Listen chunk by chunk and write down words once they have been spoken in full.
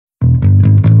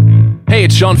Hey,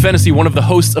 it's Sean Fennessy, one of the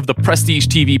hosts of the Prestige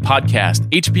TV podcast.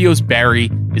 HBO's Barry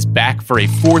is back for a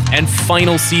fourth and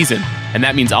final season, and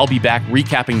that means I'll be back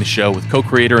recapping the show with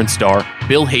co-creator and star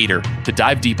Bill Hader to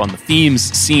dive deep on the themes,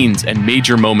 scenes, and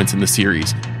major moments in the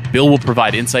series. Bill will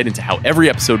provide insight into how every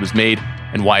episode was made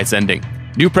and why it's ending.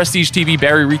 New Prestige TV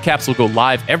Barry recaps will go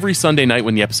live every Sunday night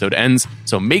when the episode ends,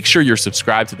 so make sure you're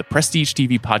subscribed to the Prestige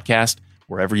TV podcast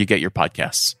wherever you get your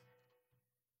podcasts.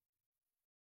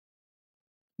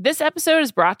 This episode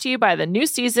is brought to you by the new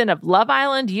season of Love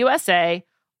Island USA,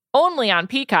 only on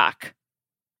Peacock.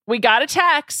 We got a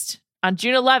text. On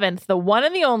June 11th, the one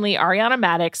and the only Ariana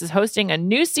Madix is hosting a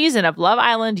new season of Love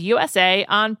Island USA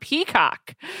on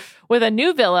Peacock. With a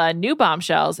new villa, new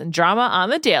bombshells, and drama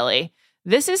on the daily,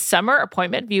 this is summer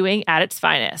appointment viewing at its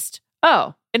finest.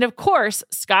 Oh, and of course,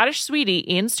 Scottish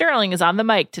sweetie Ian Sterling is on the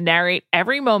mic to narrate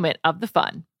every moment of the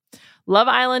fun. Love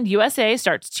Island USA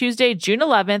starts Tuesday, June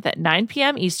 11th at 9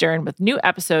 p.m. Eastern with new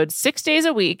episodes 6 days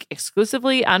a week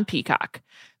exclusively on Peacock.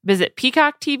 Visit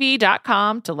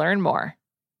peacocktv.com to learn more.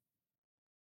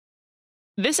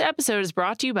 This episode is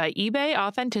brought to you by eBay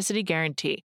Authenticity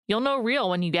Guarantee. You'll know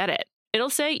real when you get it. It'll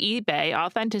say eBay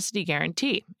Authenticity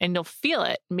Guarantee, and you'll feel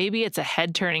it. Maybe it's a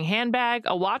head-turning handbag,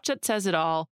 a watch that says it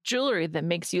all, jewelry that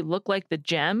makes you look like the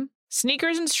gem.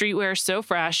 Sneakers and streetwear so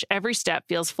fresh, every step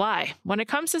feels fly. When it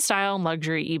comes to style and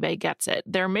luxury, eBay gets it.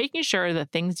 They're making sure the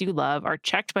things you love are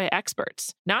checked by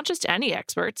experts. Not just any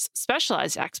experts,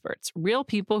 specialized experts, real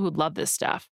people who love this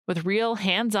stuff, with real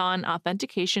hands-on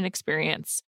authentication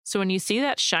experience. So when you see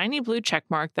that shiny blue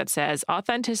checkmark that says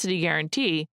Authenticity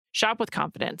Guarantee, shop with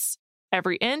confidence.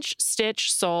 Every inch,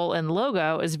 stitch, sole, and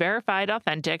logo is verified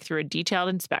authentic through a detailed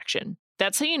inspection.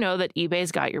 That's how you know that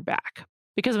eBay's got your back.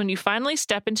 Because when you finally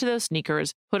step into those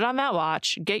sneakers, put on that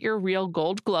watch, get your real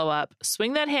gold glow up,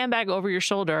 swing that handbag over your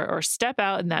shoulder, or step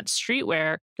out in that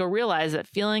streetwear, you'll realize that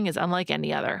feeling is unlike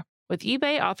any other. With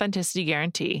eBay Authenticity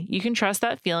Guarantee, you can trust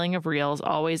that feeling of real is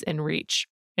always in reach.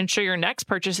 Ensure your next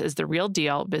purchase is the real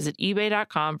deal. Visit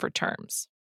ebay.com for terms.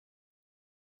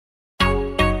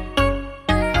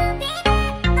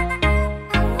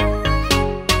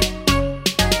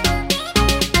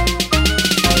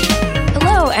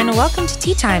 And welcome to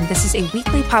Tea Time. This is a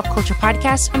weekly pop culture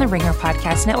podcast on the Ringer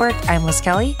Podcast Network. I'm Liz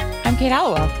Kelly. I'm Kate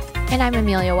Hallowell. And I'm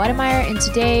Amelia Wedemeyer. And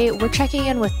today we're checking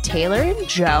in with Taylor and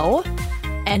Joe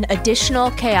and additional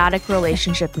chaotic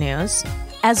relationship news,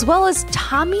 as well as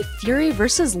Tommy Fury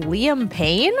versus Liam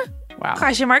Payne. Wow.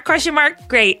 Question mark.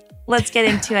 Great. Let's get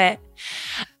into it.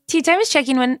 Tea Time is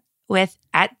checking in with,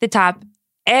 at the top,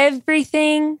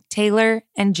 everything Taylor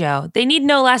and Joe. They need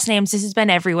no last names. This has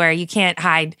been everywhere. You can't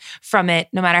hide from it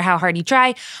no matter how hard you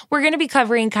try. We're going to be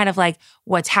covering kind of like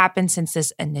what's happened since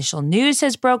this initial news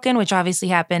has broken, which obviously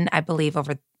happened, I believe,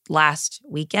 over last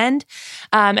weekend.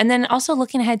 And then also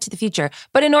looking ahead to the future.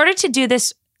 But in order to do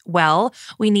this well,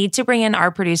 we need to bring in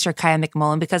our producer, Kaya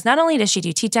McMullen, because not only does she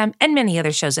do Tea Time and many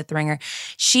other shows at The Ringer,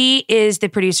 she is the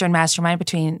producer and mastermind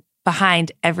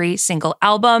behind every single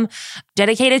album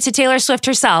dedicated to Taylor Swift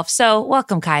herself. So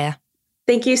welcome, Kaya.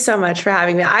 Thank you so much for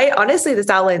having me. Honestly,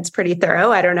 this outline's pretty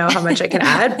thorough. I don't know how much I can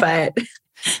add, but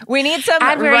we need some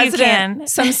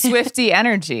some Swiftie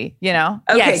energy, you know?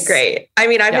 Okay, yes. Great. I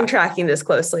mean, I've been tracking this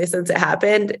closely since it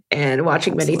happened and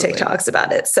watching many TikToks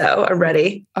about it. So I'm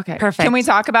ready. Okay. Perfect. Can we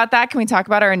talk about that? Can we talk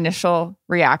about our initial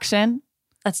reaction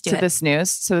Let's do to it. this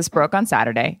news? So this broke on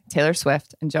Saturday. Taylor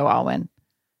Swift and Joe Alwyn.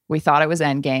 We thought it was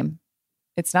endgame.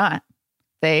 It's not.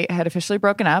 They had officially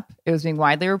broken up. It was being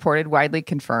widely reported, widely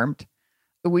confirmed.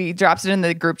 We dropped it in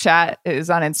the group chat. It was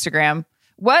on Instagram.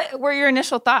 What were your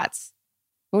initial thoughts?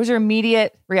 What was your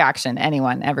immediate reaction?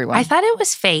 Anyone, everyone? I thought it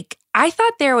was fake. I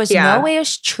thought there was no way it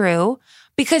was true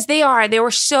because they were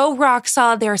so rock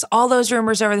solid. There's all those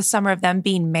rumors over the summer of them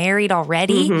being married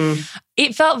already. Mm-hmm.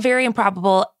 It felt very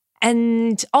improbable.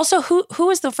 And also, who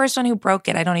was the first one who broke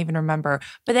it? I don't even remember.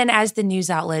 But then as the news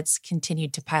outlets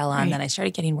continued to pile on, then I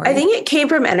started getting worried. I think it came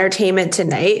from Entertainment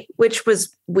Tonight, which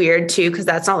was weird too, because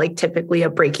that's not like typically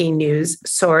a breaking news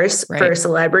source for a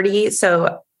celebrity.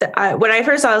 So when I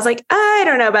first saw it, I was like, I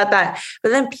don't know about that. But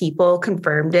then People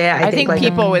confirmed it. I think like,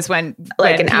 People was when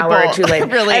an hour or two later.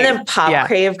 Really, and then Pop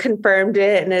Crave confirmed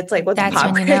it. And it's like, what's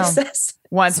Pop Crave says?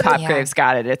 Once Pop Crave's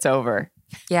got it, it's over.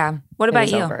 Yeah. What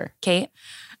about you, Kate?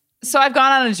 So I've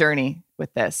gone on a journey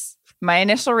with this. My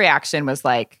initial reaction was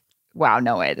like, wow,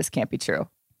 no way, this can't be true.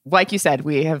 Like you said,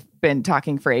 we have been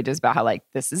talking for ages about how like,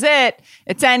 this is it.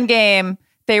 It's endgame.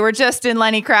 They were just in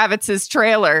Lenny Kravitz's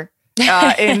trailer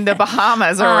in the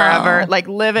Bahamas or wherever, like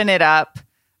living it up.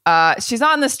 She's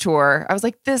on this tour. I was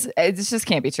like, this just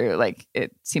can't be true. Like,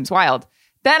 it seems wild.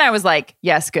 Then I was like,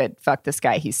 yes, good. Fuck this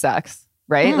guy. He sucks.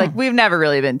 right? Like we've never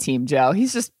really been Team Joe.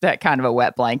 He's just that kind of a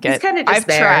wet blanket. He's kind of just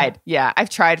I've tried. Yeah, I've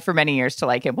tried for many years to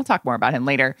like him. We'll talk more about him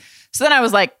later. So then I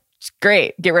was like,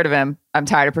 great, get rid of him. I'm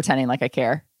tired of pretending like I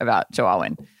care about Joe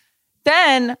Alwyn.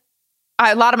 Then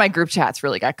a lot of my group chats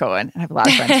really got going. I have a lot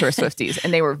of friends who are Swifties,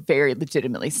 and they were very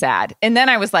legitimately sad. And then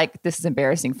I was like, this is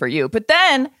embarrassing for you. But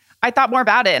then I thought more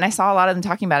about it, and I saw a lot of them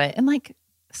talking about it. And like,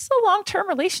 it's a long-term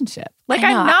relationship. Like,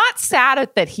 I'm not sad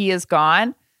that he is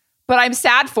gone, but I'm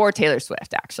sad for Taylor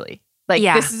Swift, actually. Like,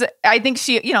 this is, I think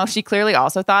she clearly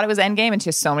also thought it was Endgame, and she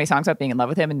has so many songs about being in love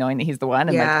with him and knowing that he's the one.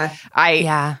 And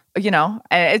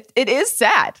it is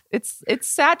sad. It's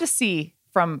sad to see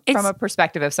from a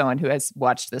perspective of someone who has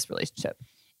watched this relationship.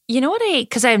 You know what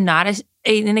because I'm not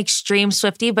an extreme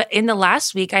Swiftie, but in the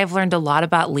last week, I've learned a lot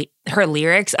about her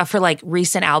lyrics of her like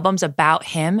recent albums about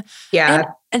him. Yeah.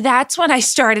 And that's when I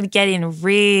started getting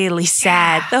really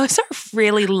sad. Those are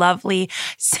really lovely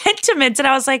sentiments. And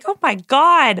I was like, oh my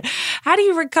God, how do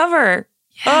you recover?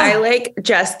 Yeah. I like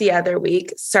just the other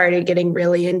week started getting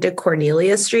really into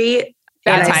Cornelia Street.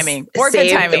 Bad timing or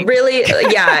good timing. Really,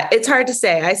 yeah, it's hard to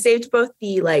say. I saved both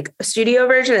the like studio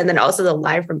version and then also the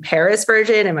live from Paris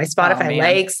version, and my Spotify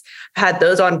likes. Had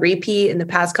those on repeat in the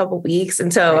past couple weeks,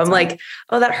 and so I'm like,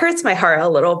 oh, that hurts my heart a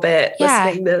little bit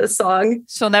listening to the song.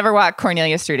 She'll never walk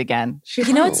Cornelia Street again.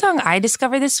 You know what song I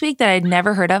discovered this week that I'd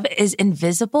never heard of is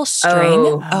Invisible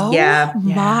String. Oh yeah,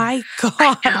 my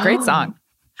God, great song.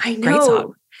 I know. Great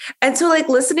song. And so like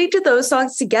listening to those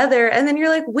songs together, and then you're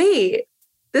like, wait.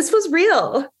 This was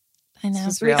real. I know.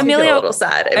 This was Amelia, a little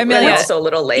sad. Amelia, also a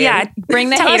little lame. Yeah, bring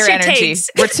the hater energy.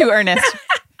 We're too earnest.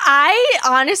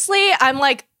 I'm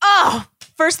like, oh,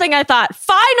 first thing I thought,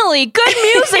 finally, good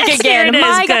music again.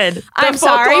 My God. I'm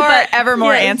sorry, but ever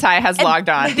more anti has logged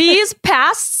on. These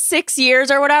past 6 years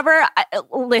or whatever,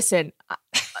 listen,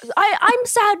 I'm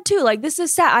sad too. Like, this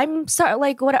is sad. I'm sorry,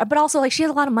 like, whatever. But also, like, she has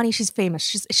a lot of money. She's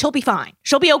famous. She'll be fine.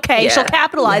 She'll be okay. She'll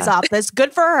capitalize off this.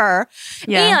 Good for her.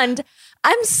 Yeah. And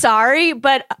I'm sorry,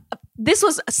 but this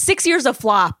was 6 years of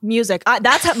flop music.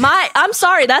 I'm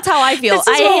sorry. That's how I feel.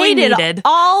 I hated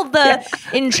all the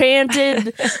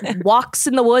enchanted walks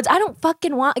in the woods. I don't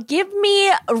fucking want. Give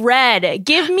me Red.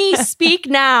 Give me Speak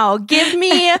Now. Give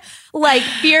me like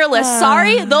Fearless.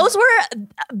 Sorry, those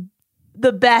were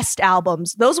the best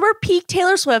albums. Those were peak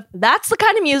Taylor Swift. That's the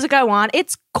kind of music I want.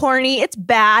 It's corny. It's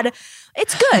bad.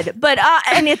 It's good, but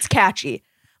and it's catchy.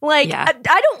 Like, I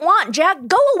don't want Jack.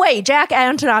 Go away, Jack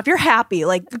Antonoff. You're happy.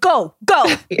 Like, go,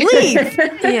 leave.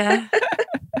 Yeah.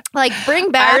 Like,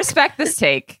 bring back. I respect this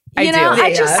take. I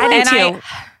do.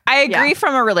 I agree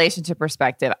from a relationship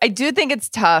perspective. I do think it's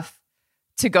tough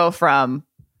to go from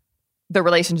the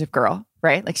relationship girl,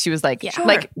 right? Like, she was like,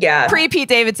 pre Pete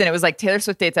Davidson, it was like Taylor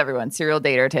Swift dates everyone, serial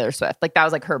dater, Taylor Swift. Like, that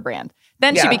was like her brand.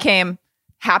 Then she became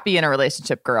happy in a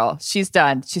relationship girl. She's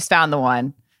done. She's found the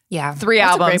one. Yeah. 3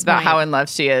 albums about how in love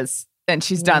she is, and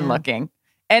she's done looking.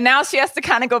 And now she has to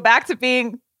kind of go back to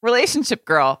being relationship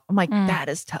girl. I'm like, that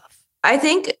is tough. I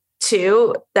think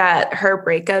too that her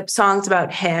breakup songs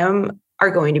about him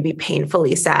are going to be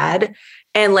painfully sad.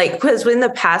 And like, because in the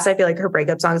past, I feel like her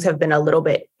breakup songs have been a little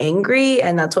bit angry,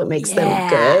 and that's what makes them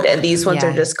good. And these ones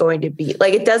are just going to be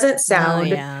like, it doesn't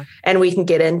sound, and we can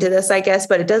get into this, I guess,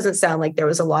 but it doesn't sound like there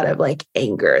was a lot of like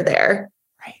anger there.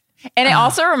 Right. And it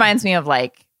also reminds me of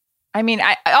like, I mean,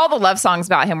 all the love songs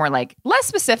about him were like less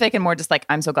specific and more just like,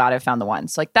 I'm so glad I found the one.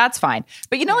 So like, that's fine.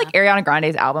 But you know, like Ariana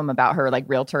Grande's album about her like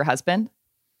realtor husband,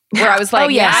 where I was like,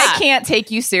 I can't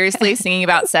take you seriously singing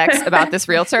about sex about this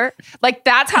realtor. Like,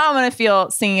 that's how I'm going to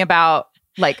feel singing about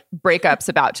like breakups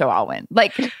about Joe Alwyn.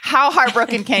 Like, how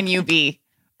heartbroken can you be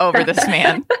over this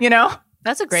man? You know?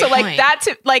 That's a great point. So like that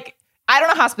to like, I don't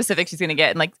know how specific she's going to get.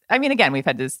 And like, I mean, again, we've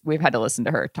had to listen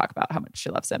to her talk about how much she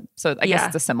loves him. So I guess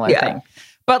it's a similar thing.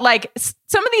 But like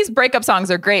some of these breakup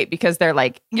songs are great because they're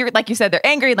like, you said, they're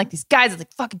angry. And like these guys, it's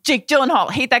like, fucking Jake Gyllenhaal,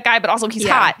 hate that guy, but also he's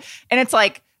hot. And it's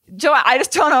like, Joe, I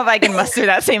just don't know if I can muster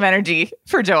that same energy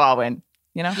for Joe Alwyn,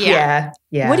 you know? Yeah.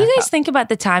 What do you guys think about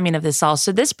the timing of this all?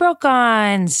 So this broke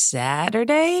on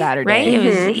Saturday, right? It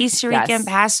was Easter weekend,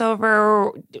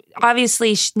 Passover.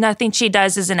 Obviously, nothing she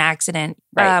does is an accident.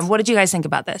 Right. What did you guys think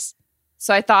about this?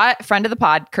 So I thought friend of the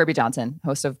pod, Kirby Johnson,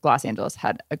 host of Los Angeles,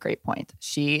 had a great point.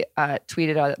 She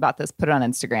tweeted about this, put it on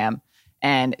Instagram,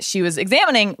 and she was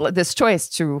examining this choice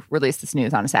to release this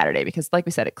news on a Saturday because, like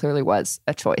we said, it clearly was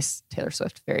a choice. Taylor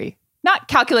Swift, very not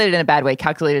calculated in a bad way,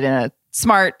 calculated in a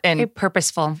smart and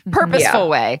purposeful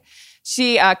way.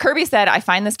 Kirby said, I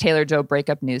find this Taylor Joe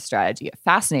breakup news strategy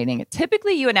fascinating.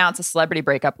 Typically, you announce a celebrity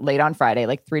breakup late on Friday,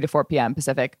 like 3 to 4 p.m.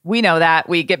 Pacific. We know that.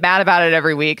 We get mad about it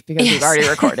every week because we've already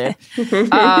recorded.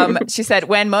 She said,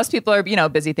 when most people are,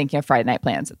 busy thinking of Friday night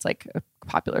plans, it's like a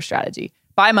popular strategy.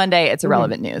 By Monday, it's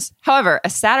irrelevant news. However, a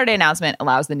Saturday announcement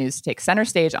allows the news to take center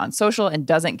stage on social and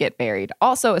doesn't get buried.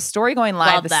 Also, a story going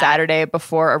live Saturday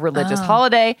before a religious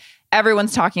holiday.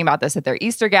 Everyone's talking about this at their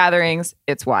Easter gatherings.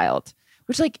 It's wild.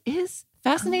 Which is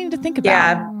fascinating to think about.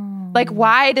 Yeah.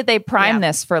 Why did they prime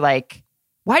this for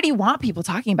why do you want people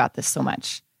talking about this so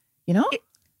much? I don't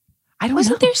know.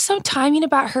 Wasn't there some timing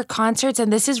about her concerts?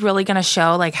 And this is really going to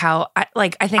show how, I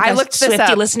think I a looked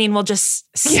Swiftie listening will just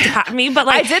stop me. But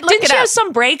I did look didn't it she up. have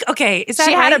some break? Okay. Is that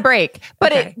She right? had a break,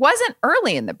 but it wasn't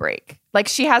early in the break.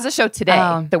 She has a show today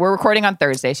that we're recording on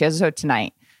Thursday. She has a show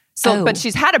tonight. So, but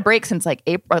she's had a break since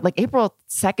April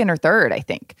 2nd or 3rd, I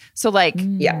think. So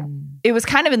it was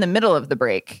kind of in the middle of the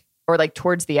break or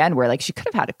towards the end where she could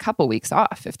have had a couple weeks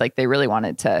off if they really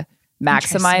wanted to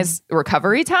maximize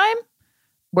recovery time.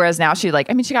 Whereas now she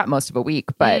she got most of a week,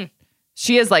 but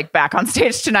she is back on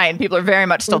stage tonight and people are very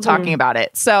much still talking about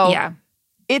it. So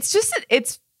it's just,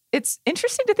 it's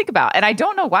interesting to think about. And I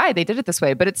don't know why they did it this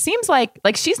way, but it seems like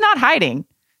she's not hiding.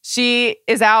 She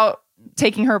is out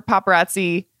taking her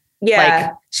paparazzi.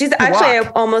 Yeah. She's actually,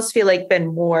 I almost feel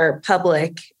been more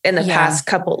public in the past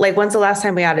couple, when's the last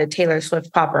time we had a Taylor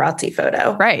Swift paparazzi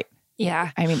photo? Right. Yeah.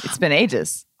 I mean, it's been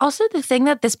ages. Also, the thing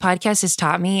that this podcast has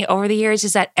taught me over the years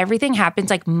is that everything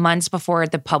happens months before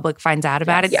the public finds out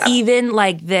about it, even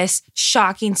this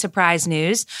shocking surprise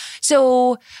news.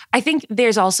 So I think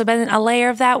there's also been a layer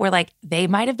of that where they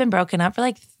might have been broken up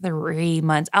for 3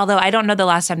 months. Although I don't know the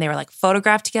last time they were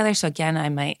photographed together. So again, it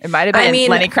might have been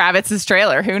Lenny Kravitz's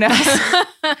trailer. Who knows?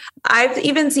 I've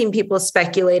even seen people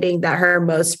speculating that her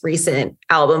most recent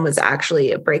album was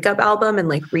actually a breakup album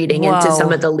and reading into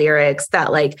some of the lyrics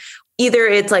that either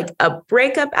it's a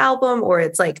breakup album or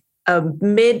it's a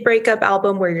mid-breakup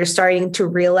album where you're starting to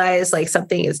realize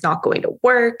something is not going to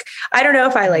work. I don't know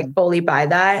if I fully buy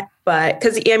that, but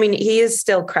because he is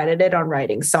still credited on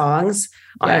writing songs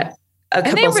on a couple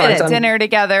and they were songs at dinner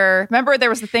together. Remember there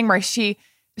was the thing where she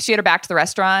had her back to the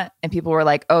restaurant and people were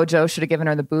like, oh, Joe should have given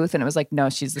her the booth. And it was no,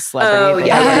 she's the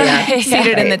celebrity.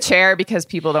 Seated in the chair because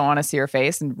people don't want to see her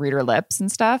face and read her lips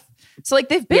and stuff. So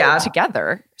they've been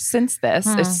together since this.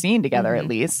 They've seen together at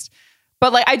least.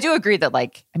 But I do agree that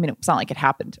it's not it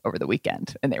happened over the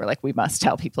weekend and they were we must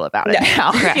tell people about it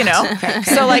now,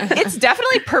 So it's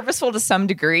definitely purposeful to some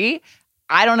degree.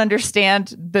 I don't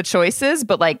understand the choices,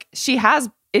 but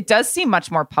it does seem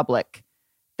much more public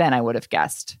than I would have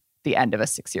guessed the end of a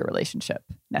 6-year relationship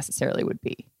necessarily would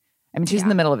be. I mean, she's in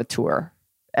the middle of a tour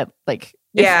at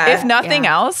if nothing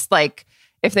else,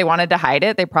 if they wanted to hide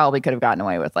it, they probably could have gotten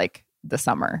away with the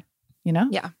summer,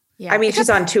 Yeah. I mean, she's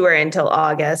on tour until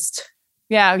August.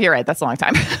 Yeah, you're right. That's a long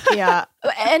time. Yeah.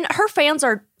 And her fans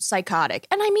are psychotic.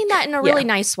 And I mean that in a really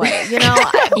nice way.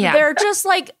 They're just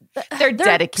they're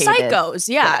dedicated. Psychos.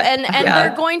 Yeah. And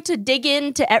they're going to dig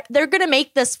into, they're going to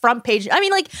make this front page. I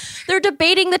mean, they're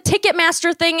debating the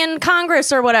Ticketmaster thing in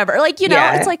Congress or whatever.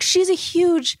 It's she's a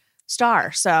huge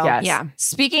star. So,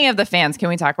 Speaking of the fans, can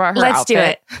we talk about her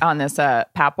outfit on this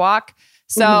pap walk?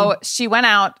 So she went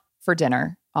out for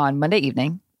dinner on Monday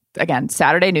evening. Again,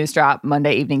 Saturday news drop,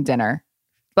 Monday evening dinner.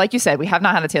 Like you said, we have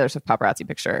not had a Taylor Swift paparazzi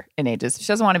picture in ages. She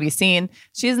doesn't want to be seen.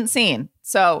 She isn't seen.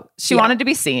 So she wanted to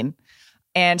be seen.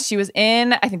 And she was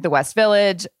in, I think, the West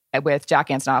Village with Jack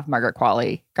Antonoff, Margaret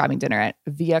Qualley, grabbing dinner at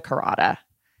Via Carrata.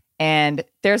 And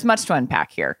there's much to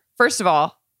unpack here. First of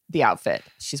all, the outfit.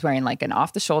 She's wearing an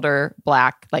off-the-shoulder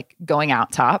black, going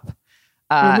out top.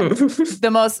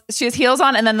 She has heels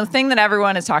on. And then the thing that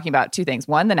everyone is talking about, 2 things.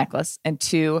 1, the necklace. And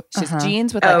 2, she has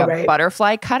jeans with a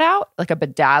butterfly cutout, a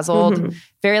bedazzled,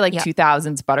 very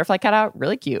 2000s butterfly cutout.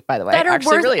 Really cute, by the way. That are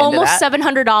worth really almost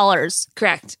 $700.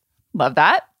 Correct. Love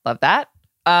that. That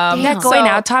going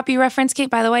out top you referenced, Kate,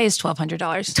 by the way, is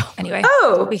 $1,200. Anyway.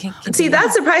 Oh, see,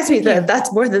 that surprised me that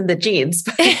that's more than the jeans.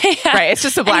 Right. It's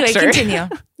just a black shirt. Continue.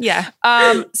 Yeah.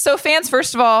 So fans,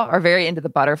 first of all, are very into the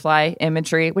butterfly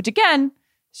imagery, which again,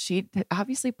 she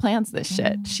obviously plans this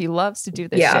shit. She loves to do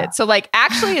this shit. So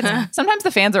actually, it's sometimes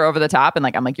the fans are over the top and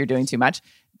I'm you're doing too much.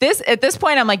 At this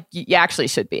point, I'm you actually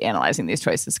should be analyzing these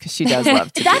choices because she does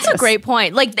love to That's a great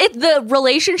point. The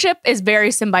relationship is very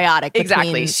symbiotic.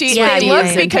 Exactly. They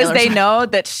look because they know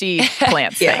that she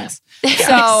plants things.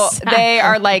 So they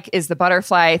are is the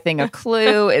butterfly thing a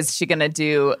clue? Is she going to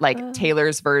do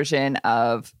Taylor's version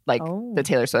of the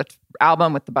Taylor Swift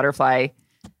album with the butterfly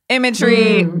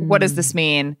imagery? What does this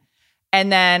mean?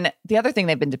 And then the other thing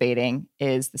they've been debating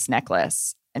is this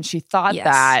necklace. and she thought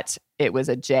that it was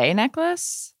a J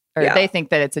necklace, or they think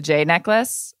that it's a J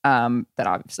necklace. That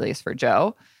obviously is for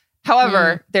Joe.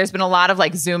 However, there's been a lot of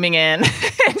like zooming in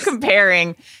and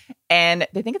comparing, and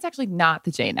they think it's actually not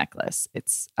the J necklace.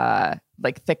 It's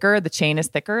like thicker. The chain is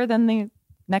thicker than the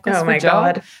necklace for Joe.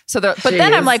 God. So but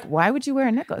then I'm like, why would you wear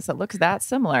a necklace that looks that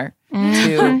similar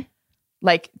to,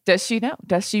 like, does she know?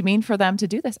 Does she mean for them to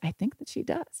do this? I think that she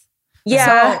does.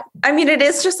 Yeah. So, I mean, it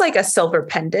is just like a silver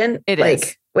pendant. It like,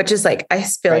 is. Which is like, I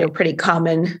feel like a pretty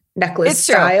common necklace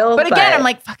style. But again, I'm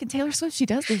like, fucking Taylor Swift, she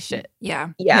does this shit.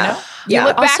 Yeah. Yeah. You know? You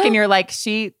look back and you're like,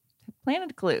 she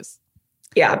planted clues.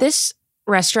 Yeah. This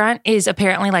restaurant is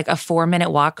apparently like a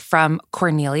 4-minute walk from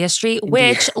Cornelia Street,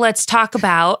 which let's talk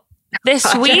about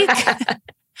this week.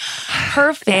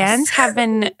 Her fans have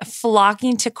been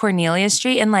flocking to Cornelia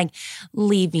Street and like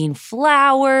leaving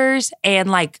flowers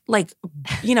and like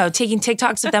taking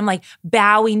TikToks of them like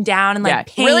bowing down and like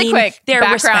paying really quick their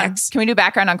background. respects. Can we do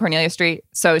background on Cornelia Street?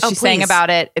 So she sang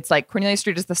about it. It's like Cornelia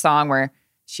Street is the song where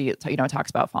she talks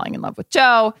about falling in love with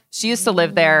Joe. She used to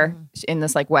live there in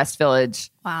this like West Village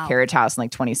carriage house in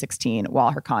like 2016 while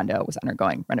her condo was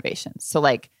undergoing renovations. So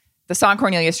like the song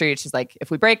Cornelia Street, she's like, if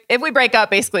we break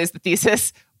up, basically is the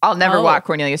thesis. I'll never walk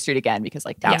Cornelia Street again because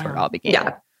like that's where it all began.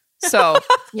 Yeah. So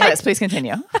yes, please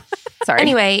continue. Sorry.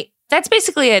 Anyway, that's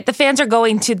basically it. The fans are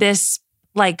going to this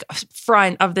like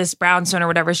front of this brownstone or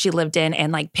whatever she lived in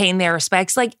and like paying their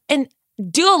respects. Like, and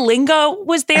Duolingo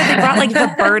was there. They brought like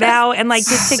the bird out and like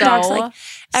did TikToks. Like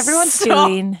everyone's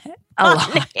doing a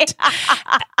lot.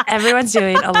 Everyone's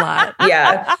doing a lot.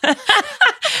 Yeah. I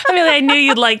mean, I knew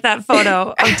you'd like that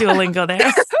photo of Duolingo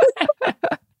there.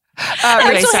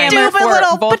 Rachel Hammer for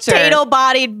little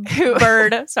potato-bodied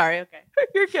bird. Sorry, okay.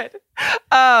 You're good.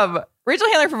 Rachel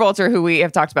Handler for Vulture, who we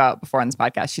have talked about before on this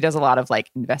podcast, she does a lot of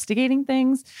like investigating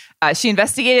things. She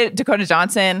investigated Dakota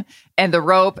Johnson and the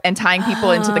rope and tying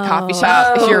people into the coffee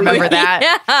shop, if you remember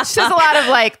that. Yeah. She does a lot of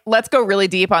like, let's go really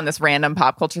deep on this random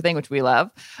pop culture thing, which we love.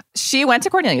 She went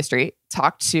to Cornelia Street,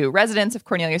 talked to residents of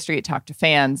Cornelia Street, talked to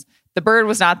fans. The bird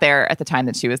was not there at the time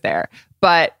that she was there.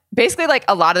 But basically, like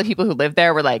a lot of the people who live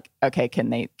there were like, okay, can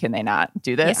they not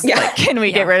do this? Yeah. Like, can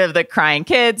we get rid of the crying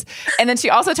kids? And then she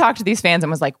also talked to these fans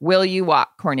and was like, will you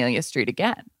walk Cornelia Street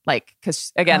again? Like,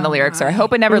 because again, the lyrics are, I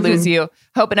hope I never lose you.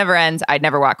 Hope it never ends. I'd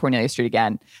never walk Cornelia Street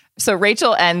again. So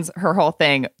Rachel ends her whole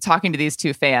thing talking to these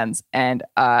two fans. And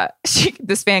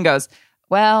this fan goes,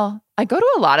 well, I go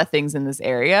to a lot of things in this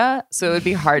area, so it would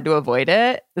be hard to avoid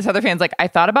it. This other fan's like, I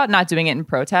thought about not doing it in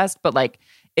protest, but like,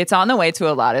 it's on the way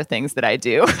to a lot of things that I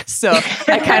do. So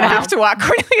I kind of have to walk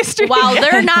Cornelia Street. Wow, again.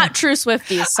 they're not true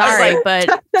Swifties. Sorry, but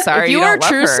sorry, if you were a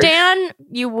true stan,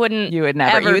 you would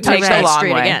never. You would take the long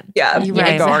way again. Yeah, you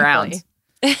would go around.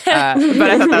 But I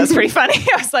thought that was pretty funny.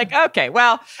 I was like, okay,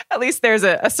 well, at least there's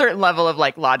a certain level of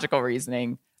like logical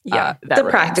reasoning. Yeah, the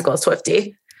practical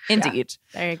Swiftie. Indeed.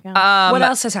 Yeah. There you go. What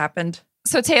else has happened?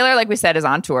 So Taylor, like we said, is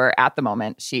on tour at the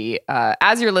moment. She,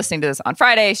 as you're listening to this on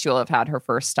Friday, she will have had her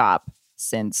first stop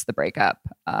since the breakup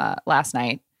last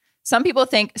night. Some people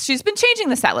think she's been changing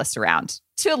the set list around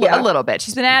to a little bit.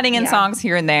 She's been adding in songs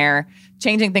here and there,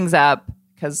 changing things up,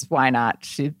 because why not?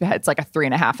 It's like a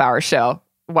 3.5-hour show.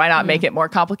 Why not make it more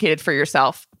complicated for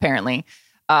yourself, apparently?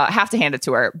 Have to hand it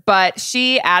to her. But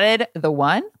she added The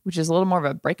One, which is a little more of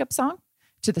a breakup song,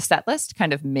 to the set list,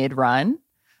 kind of mid-run.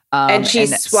 And she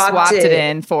swapped it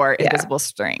in for Invisible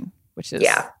String, which is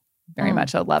very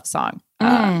much a love song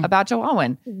about Joe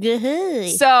Alwyn.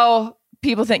 So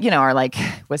people think, are like,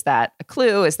 was that a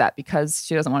clue? Is that because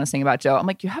she doesn't want to sing about Joe? I'm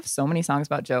like, you have so many songs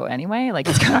about Joe anyway. Like,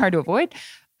 it's kind of hard to avoid.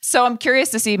 So I'm curious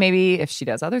to see maybe if she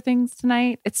does other things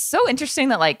tonight. It's so interesting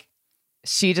that like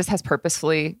she just has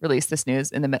purposefully released this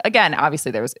news in the middle. Again,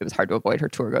 obviously it was hard to avoid. Her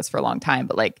tour goes for a long time,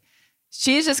 but like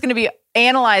she's just going to be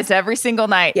analyzed every single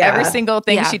night, every single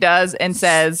thing she does and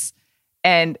says.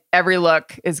 And every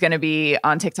look is going to be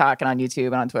on TikTok and on YouTube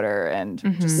and on Twitter and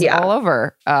just all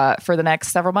over for the next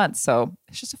several months. So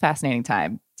it's just a fascinating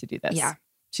time to do this. Yeah.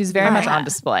 She's very much on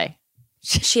display.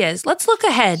 She is. Let's look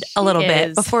ahead a little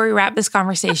bit before we wrap this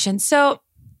conversation. So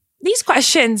these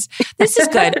questions, this is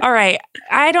good. All right.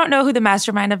 I don't know who the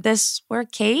mastermind of this were.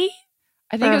 Kate?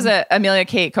 I think it was a Amelia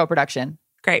Kate co-production.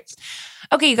 Great.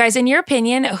 Okay, you guys, in your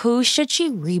opinion, who should she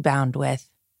rebound with?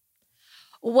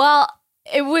 Well,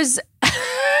 it was...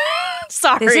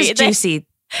 Sorry. This is juicy.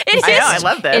 I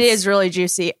love this. It is really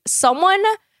juicy. Someone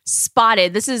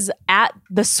spotted, this is at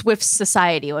the Swift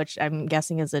Society, which I'm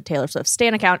guessing is a Taylor Swift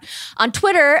stan account. On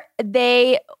Twitter,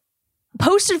 they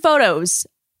posted photos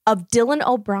of Dylan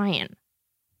O'Brien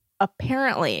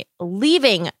apparently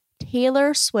leaving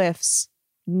Taylor Swift's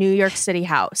New York City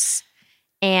house.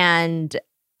 And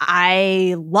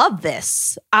I love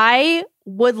this. I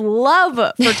would love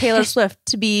for Taylor Swift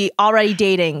to be already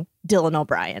dating Dylan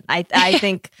O'Brien. I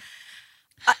think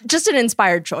just an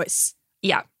inspired choice.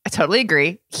 Yeah. I totally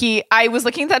agree. I was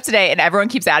looking at that today, and everyone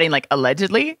keeps adding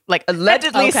allegedly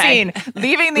Okay. seen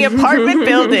leaving the apartment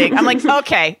building. I'm like,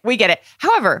 okay, we get it.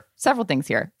 However, several things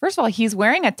here. First of all, he's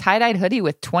wearing a tie-dyed hoodie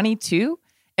with 22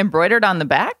 embroidered on the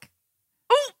back.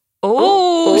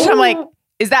 Oh, So I'm like,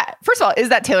 is that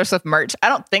Taylor Swift merch? I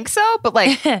don't think so, but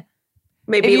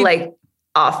maybe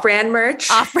off-brand merch.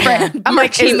 Off-brand. I'm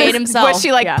like, he made himself. Was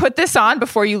she put this on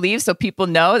before you leave so people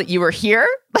know that you were here?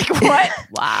 Like what?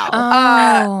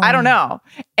 Wow. I don't know.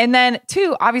 And then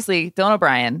 2, obviously, Dylan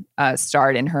O'Brien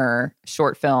starred in her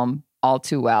short film All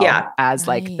Too Well as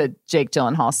the Jake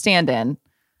Gyllenhaal stand-in.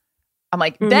 I'm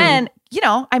like, then,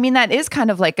 that is kind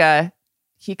of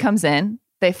he comes in,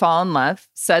 they fall in love.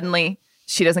 Suddenly,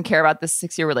 she doesn't care about this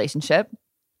 6-year relationship.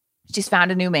 She's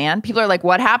found a new man. People are like,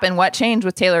 what happened? What changed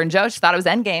with Taylor and Joe? She thought it was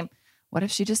endgame. What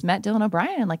if she just met Dylan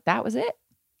O'Brien and that was it?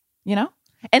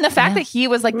 And the fact that he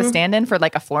was the stand-in for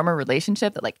a former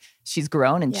relationship that she's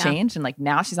grown and changed and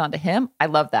now she's on to him. I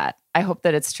love that. I hope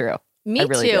that it's true. Me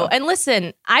really too. do. And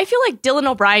listen, I feel like Dylan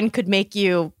O'Brien could make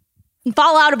you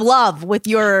fall out of love with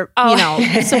your,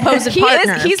 supposed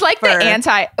partner. He's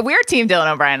we're team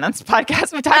Dylan O'Brien on this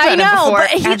podcast. We've talked about him before. But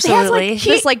he has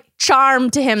this charm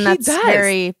to him that's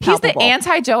very palpable. He's the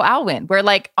anti-Joe Alwyn, where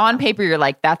on paper you're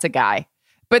that's a guy.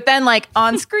 But then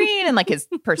on screen and his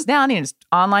personality and his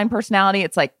online personality,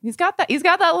 it's he's got that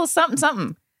little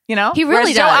something. He really Whereas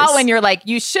Joe does. Alwyn, you're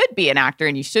you should be an actor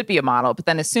and you should be a model. But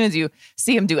then as soon as you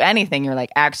see him do anything, you're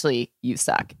actually, you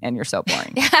suck and you're so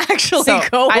boring.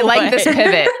 Go I like away. this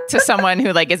pivot to someone who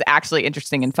is actually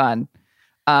interesting and fun.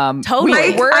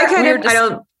 Totally.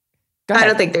 I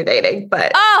don't think they're dating,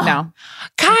 but no.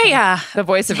 Kaya, The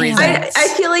voice of reason. I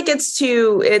feel like it's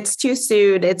too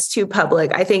soon. It's too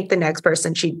public. I think the next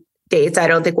person she dates, I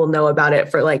don't think we'll know about it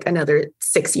for another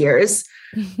 6 years.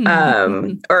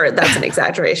 Or that's an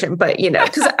exaggeration, but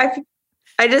because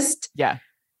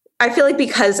I feel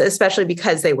especially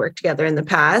because they worked together in the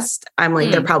past, I'm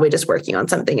they're probably just working on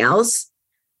something else.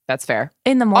 That's fair.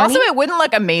 in the morning. Also, it wouldn't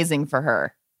look amazing for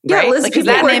her. Yeah, right? Liz, Is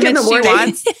that people an work in image the she morning.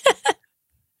 wants?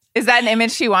 Is that an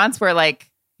image she wants where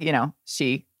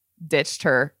she ditched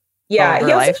her? Yeah, her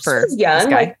he life also for just was young. this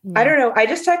guy? I don't know. I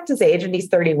just checked his age and he's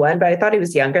 31, but I thought he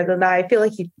was younger than that. I feel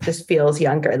like he just feels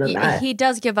younger than that. He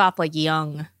does give off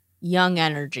young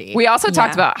energy. We also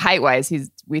talked about height wise.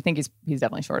 We think he's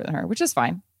definitely shorter than her, which is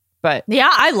fine. But Yeah,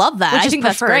 I love that. Which I is think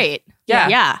that's preferred. great. Yeah.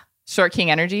 Yeah. short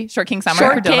king energy, short king summer,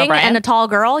 Short for Dylan king O'Brien. and a tall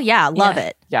girl. Yeah, love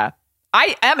it. Yeah.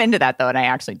 I am into that though, and I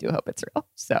actually do hope it's real.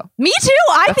 So Me too.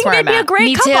 I That's think where they'd I'm be a at. great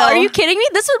Me couple. too. Are you kidding me?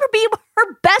 This would be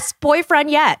her best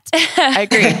boyfriend yet. I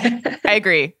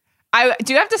agree. I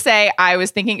do have to say, I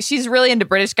was thinking she's really into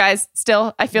British guys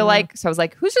still, I feel like. So I was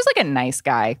like, who's just a nice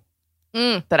guy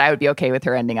that I would be okay with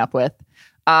her ending up with?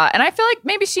 And I feel like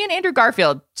maybe she and Andrew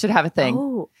Garfield should have a thing.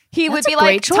 Oh, He would that's be a like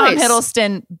great Tom choice.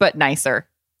 Hiddleston, but nicer.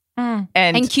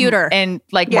 And cuter. And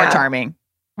more Yeah. charming.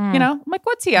 You know, I'm like,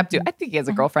 what's he up to? I think he has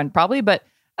a girlfriend probably, but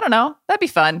I don't know. That'd be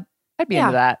fun. I'd be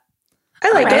into that.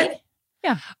 I like Right. it.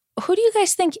 Yeah. Who do you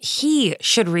guys think he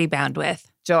should rebound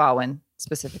with? Joe Alwyn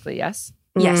specifically, yes.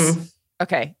 Yes.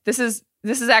 Okay. This is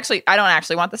actually, I don't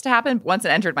actually want this to happen. But once it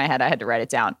entered my head, I had to write it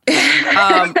down.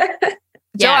 Joe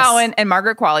Yes. Alwyn and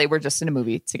Margaret Qualley were just in a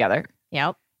movie together.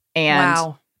 Yep. And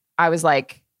Wow. I was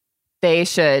like,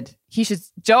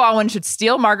 Joe Alwyn should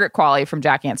steal Margaret Qualley from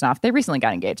Jack Antonoff. They recently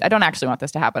got engaged. I don't actually want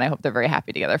this to happen. I hope they're very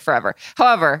happy together forever.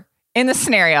 However, in this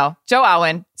scenario, Joe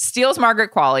Alwyn steals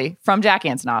Margaret Qualley from Jack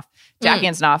Antonoff. Jack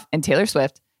Antonoff and Taylor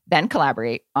Swift then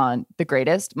collaborate on the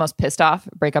greatest, most pissed off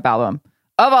breakup album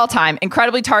of all time,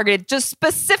 incredibly targeted just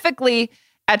specifically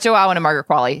at Joe Alwyn and Margaret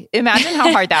Qualley. Imagine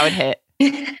how hard that would hit.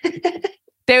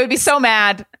 They would be so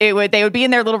mad. They would be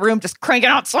in their little room just cranking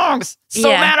out songs. So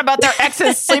Yeah. mad about their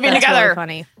exes sleeping That's together. really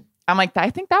funny. I'm like, I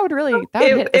think that would hit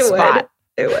the It spot.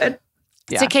 would. It would.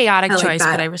 It's a chaotic I like choice,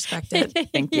 that. but I respect it.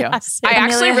 Thank you. Yes. I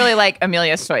actually Amelia? really like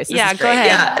Amelia's choice. This Yeah, is go great. ahead.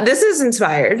 Yeah, this is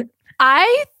inspired.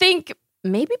 I think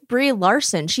maybe Brie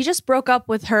Larson. She just broke up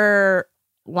with her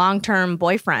long-term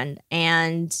boyfriend,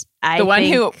 and The one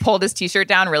who pulled his t-shirt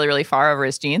down really, really far over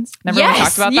his jeans. Remember we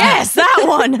talked about that? Yes, that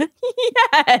one.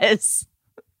 Yes.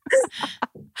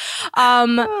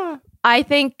 I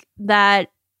think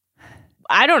that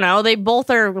I don't know. They both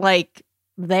are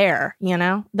there. You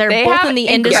know, they're They both have in the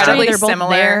industry. incredibly They're both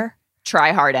similar there.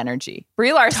 try hard energy.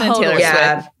 Brie Larson and Taylor Totally.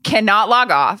 Yeah. Swift cannot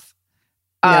log off.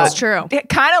 That's true. They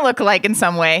kind of look alike in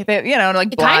some way. They,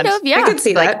 blonde, Kind of, yeah. I could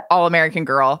see like that. all American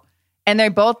girl, and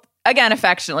they're both again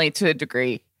affectionately to a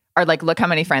degree are like, look how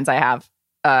many friends I have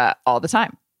all the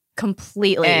time.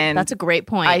 Completely. And that's a great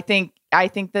point. I think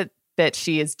that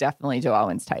she is definitely Joe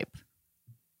Alwyn's type.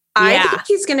 I think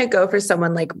he's going to go for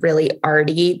someone like really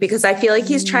arty because I feel like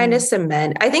he's trying to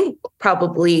cement. I think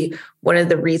probably one of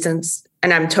the reasons,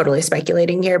 and I'm totally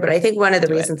speculating here, but I think one of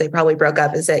the reasons they probably broke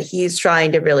up is that he's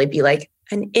trying to really be like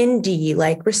an indie,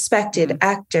 like respected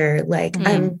actor. Like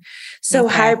I'm so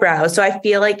highbrow. So I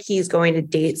feel like he's going to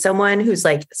date someone who's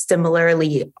like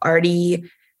similarly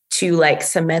arty to like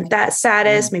cement that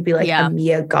status, maybe like a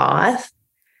Mia Goth.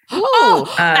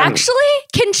 Actually,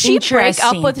 can she break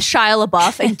up with Shia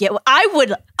LaBeouf and get? I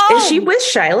would. Is she with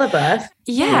Shia LaBeouf?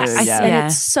 Yes, and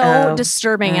it's so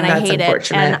disturbing, and I hate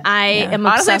it. And I am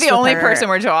honestly obsessed the only with her. person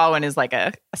where Joe Alwyn is like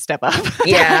a step up.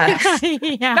 Yeah,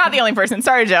 not the only person.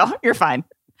 Sorry, Joe, you're fine.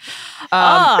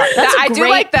 I do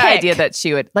like the idea that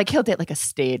she would like he'll date like a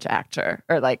stage actor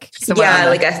or like someone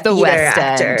like a the West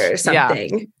actor End or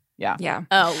something. Yeah.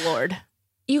 Oh Lord.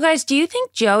 You guys, do you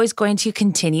think Joe is going to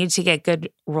continue to get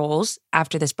good roles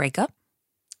after this breakup?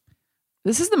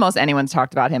 This is the most anyone's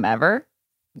talked about him ever.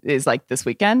 Is like this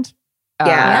weekend.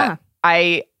 Yeah.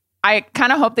 I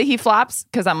kind of hope that he flops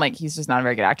because I'm like he's just not a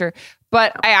very good actor.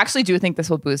 But I actually do think this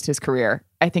will boost his career.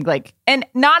 I think like and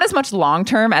not as much long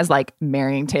term as like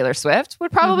marrying Taylor Swift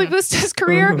would probably boost his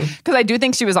career because I do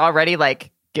think she was already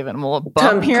like giving him a little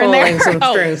bump here and there. Some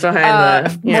strings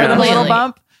behind more than a little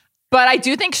bump. But I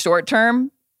do think short term.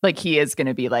 Like he is going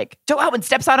to be like Joe Alwyn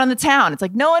steps out on the town. It's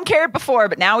like no one cared before,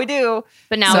 but now we do.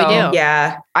 But now we do.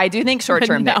 Yeah, I do think short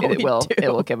term it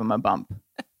will give him a bump.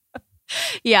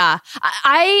 Yeah,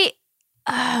 I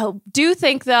do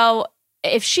think though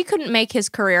if she couldn't make his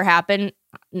career happen,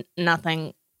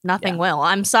 nothing will.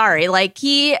 I'm sorry. Like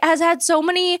he has had so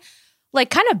many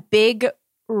like kind of big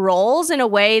roles in a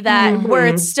way that where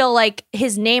it's still like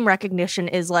his name recognition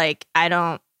is like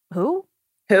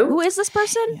Who is this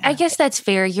person? Yeah. I guess that's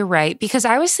fair. You're right. Because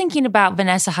I was thinking about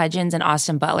Vanessa Hudgens and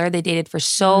Austin Butler. They dated for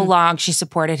so long. She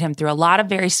supported him through a lot of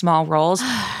very small roles.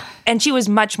 And she was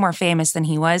much more famous than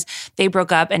he was. They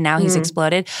broke up and now he's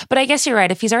exploded. But I guess you're right.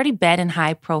 If he's already been in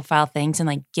high profile things and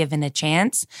like given a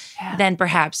chance, then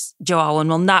perhaps Joe Alwyn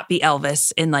will not be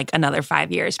Elvis in like another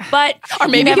 5 years. But or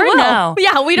maybe he will. Know.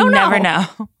 Yeah, we don't never know.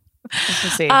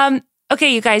 Let's see.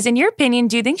 Okay, you guys, in your opinion,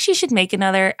 do you think she should make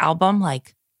another album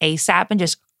like ASAP and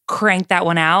just crank that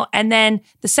one out? And then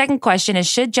the second question is,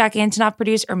 should Jack Antonoff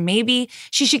produce, or maybe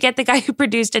she should get the guy who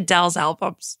produced Adele's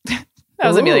albums? That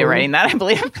was Amelia writing that, I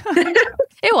believe.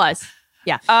 It was.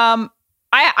 Yeah. I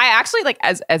actually like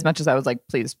as much as I was like,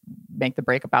 please make the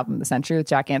breakup album of the century with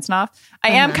Jack Antonoff. I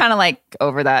am kind of like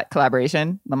over that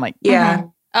collaboration. I'm like,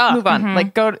 move on.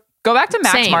 Like go back to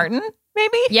Max Martin,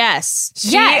 maybe. Yes.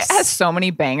 She has so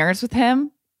many bangers with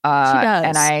him. She does.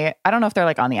 And I don't know if they're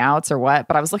like on the outs or what,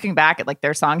 but I was looking back at like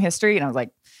their song history and I was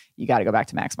like, you got to go back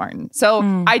to Max Martin.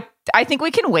 So I think we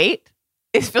can wait.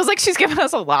 It feels like she's given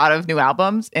us a lot of new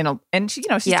albums and she,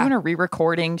 she's doing her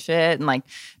re-recording shit and like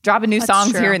dropping new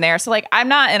songs here and there. So like, I'm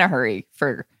not in a hurry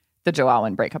for the Joe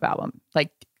Alwyn breakup album.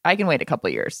 Like I can wait a couple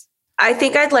of years. I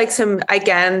think I'd like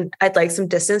some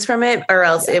distance from it, or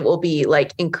else it will be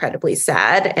like incredibly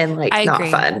sad and like not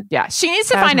fun. Yeah. She needs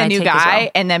to find a new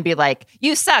guy and then be like,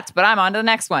 you sucked, but I'm on to the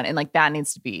next one. And like that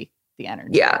needs to be the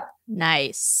energy. Yeah.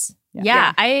 Nice.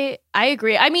 Yeah. I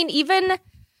agree. I mean, even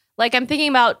like I'm thinking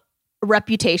about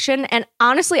Reputation, and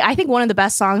honestly, I think one of the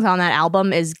best songs on that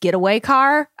album is Getaway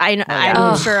Car.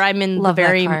 I'm sure I'm in the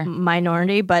very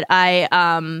minority, but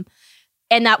and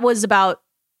that was about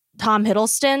Tom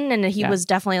Hiddleston, and he was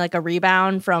definitely like a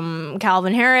rebound from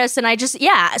Calvin Harris. And I just,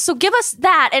 so give us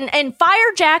that and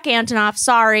fire Jack Antonoff.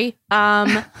 Sorry.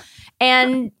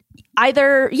 And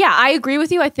either, I agree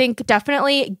with you. I think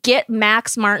definitely get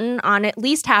Max Martin on at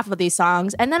least half of these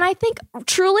songs. And then I think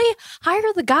truly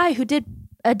hire the guy who did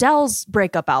Adele's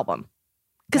breakup album.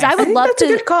 Because I would love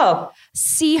to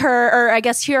see her, or I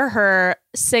guess hear her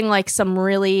sing like some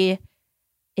really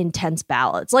intense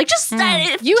ballads. Like just you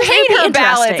hate her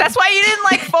ballads. That's why you didn't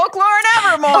like Folklore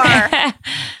and Evermore.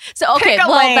 So okay,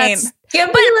 that's give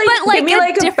me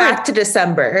like a Back to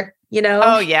December.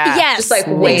 Oh yeah, yes, just like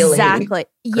wailing. Exactly.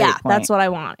 That's what I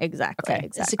want. Exactly. Okay,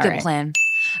 that's a good plan.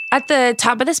 At the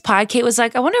top of this pod, Kate was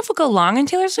like, I wonder if we'll go long in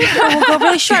Taylor Swift or we'll go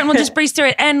really short and we'll just breeze through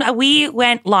it. And we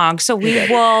went long. So we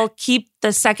will keep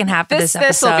the second half of this episode.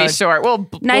 This will be short.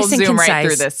 We'll zoom right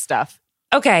through this stuff.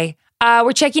 Okay.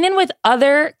 We're checking in with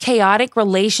other chaotic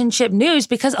relationship news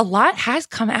because a lot has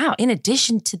come out in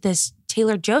addition to this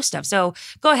Taylor Joe stuff. So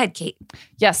go ahead, Kate.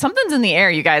 Yeah, something's in the air,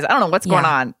 you guys. I don't know what's going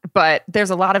on, but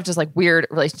there's a lot of just like weird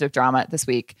relationship drama this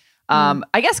week.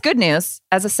 I guess good news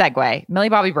as a segue. Millie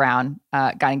Bobby Brown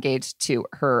got engaged to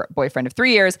her boyfriend of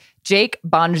 3 years, Jake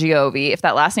Bon Jovi. If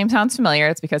that last name sounds familiar,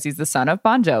 it's because he's the son of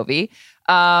Bon Jovi.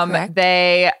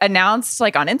 They announced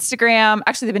like on Instagram,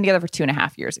 actually they've been together for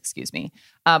 2.5 years, excuse me.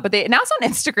 But they announced on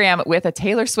Instagram with a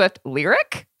Taylor Swift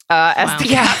lyric as the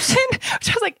caption, which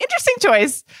I was like, interesting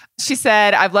choice. She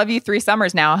said, "I've loved you 3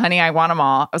 summers now, honey. I want them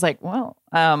all." I was like, well,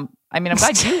 I mean, I'm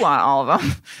glad you want all of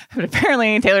them, but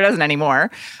apparently Taylor doesn't anymore.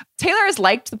 Taylor has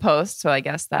liked the post, so I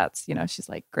guess that's, she's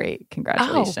like, great,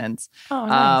 congratulations.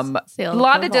 Nice. A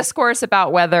lot of discourse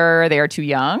about whether they are too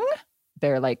young.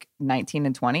 They're like 19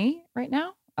 and 20 right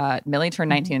now. Millie turned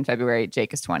 19 in February.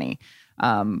 Jake is 20.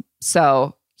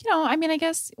 So, I mean, I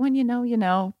guess when you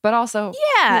know, but also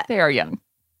they are young.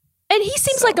 And he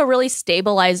seems like a really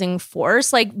stabilizing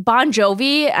force. Like Bon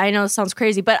Jovi, I know this sounds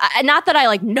crazy, but not that I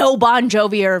like know Bon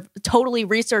Jovi or totally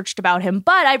researched about him,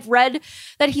 but I've read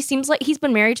that he seems like he's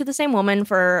been married to the same woman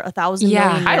for 1,000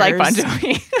 million years. I like Bon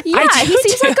Jovi. He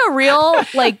seems like a real,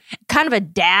 like, kind of a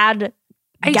dad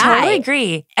guy. I totally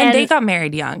agree. And they got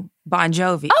married young. Bon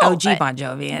Jovi, OG Bon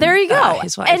Jovi. And, there you go.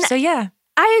 His wife. And so yeah.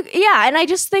 And I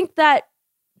just think that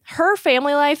her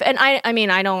family life, and I mean,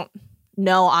 I don't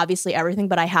know obviously everything,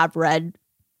 but I have read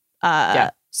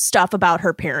stuff about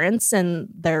her parents and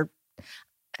their,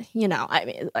 I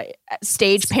mean, like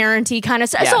stage parenty kind of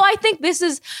stuff. So I think this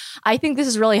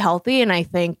is really healthy, and I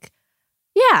think,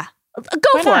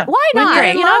 go for it. Why not?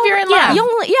 Great. If you're in love,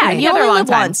 you only live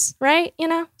once, right?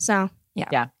 So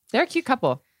yeah, they're a cute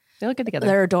couple. They look good together.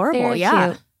 They're adorable.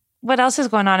 Cute. What else is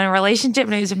going on in relationship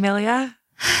news, Amelia?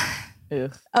 Okay,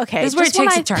 this is where it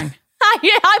takes a turn.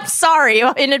 I'm sorry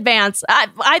in advance.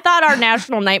 I thought our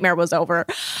national nightmare was over.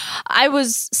 I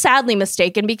was sadly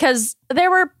mistaken because there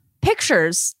were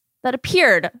pictures that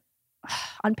appeared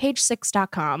on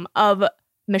page6.com of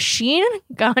Machine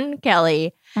Gun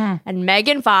Kelly and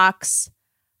Megan Fox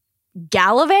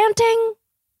gallivanting,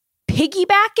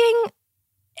 piggybacking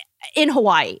in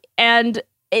Hawaii. And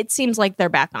it seems like they're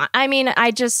back on. I mean,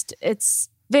 it's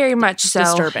very much so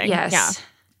disturbing. Yes. Yeah.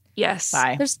 Yes.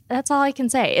 That's all I can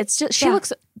say. It's just, she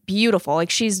looks beautiful. Like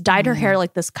she's dyed her hair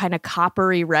like this kind of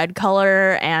coppery red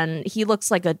color, and he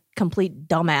looks like a complete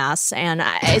dumbass. And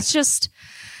it's just,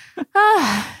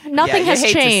 nothing has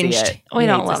changed. We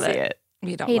don't love it.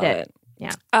 We don't love it.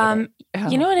 Yeah.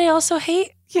 You know what I also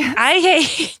hate? Yes. I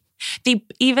hate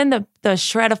the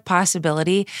shred of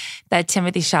possibility that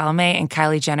Timothée Chalamet and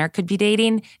Kylie Jenner could be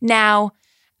dating. Now,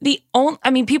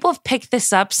 people have picked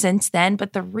this up since then,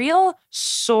 but the real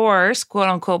source, quote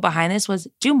unquote, behind this was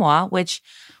Dumois, which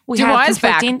we have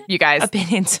conflicting back, you guys.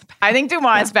 Opinions about. I think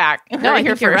Dumois is back. No, I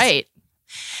think you're right.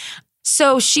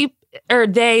 So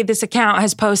this account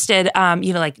has posted,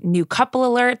 like new couple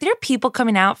alert. There are people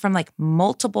coming out from like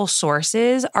multiple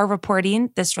sources are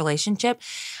reporting this relationship.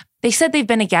 They said they've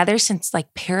been together since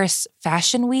like Paris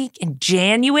Fashion Week in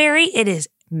January. It is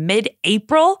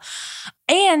mid-April.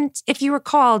 And if you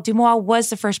recall, Dumois was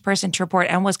the first person to report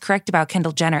and was correct about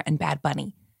Kendall Jenner and Bad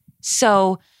Bunny.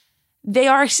 So they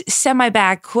are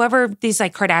semi-back. Whoever these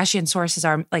like Kardashian sources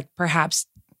are, like perhaps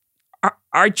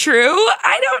are true.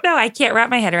 I don't know. I can't wrap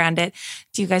my head around it.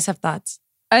 Do you guys have thoughts?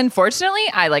 Unfortunately,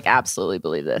 I like absolutely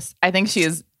believe this. I think she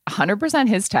is 100%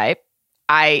 his type.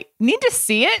 I need to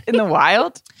see it in the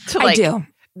wild to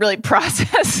really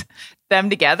process them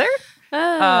together.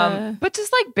 But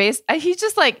just like he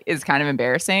just like is kind of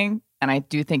embarrassing, and I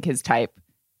do think his type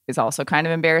is also kind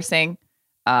of embarrassing.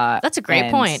 That's a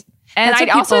great point. And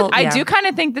I do kind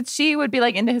of think that she would be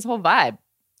like into his whole vibe.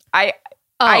 I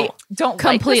don't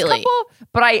completely like this couple,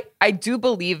 but I do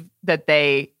believe that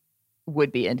they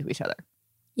would be into each other.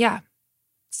 Yeah.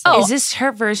 So is this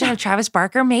her version of Travis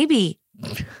Barker? Maybe.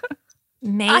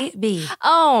 Maybe.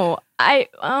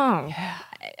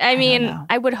 I mean,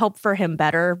 I would hope for him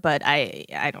better, but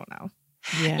I don't know.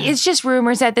 Yeah. It's just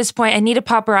rumors at this point. I need a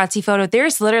paparazzi photo.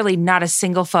 There's literally not a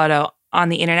single photo on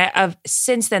the internet of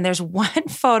since then. There's one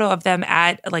photo of them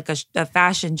at like a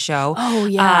fashion show. Oh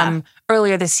yeah.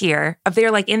 Earlier this year of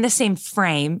they're like in the same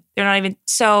frame. They're not even.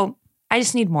 So I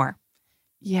just need more.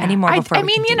 Yeah. I need more. Before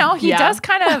he does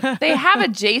kind of. They have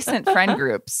adjacent friend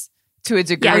groups to a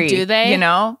degree. Yeah, do they?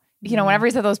 Whenever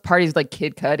he's at those parties with like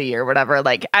Kid Cudi or whatever,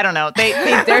 like, I don't know.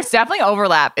 There's definitely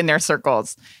overlap in their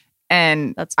circles.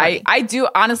 And that's funny. I do,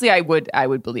 honestly, I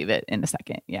would believe it in a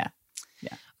second. Yeah.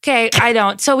 Yeah. Okay, I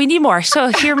don't. So we need more. So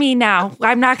hear me now.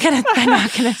 I'm not gonna.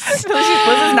 Liz is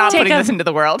not putting this into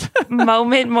the world.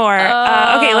 Moment more.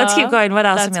 Okay, let's keep going. What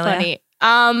else, that's Amelia?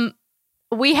 Funny.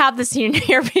 We have this in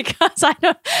here because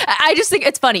I just think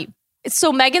it's funny.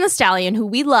 So Megan Thee Stallion, who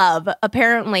we love,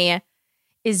 apparently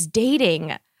is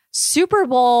dating Super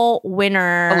Bowl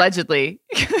winner. Allegedly.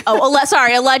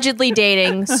 Allegedly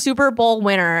dating Super Bowl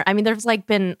winner. I mean, there's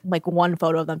been one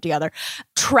photo of them together.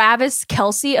 Travis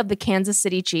Kelce of the Kansas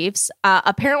City Chiefs.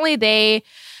 Apparently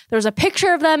there's a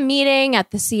picture of them meeting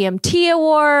at the CMT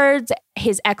Awards.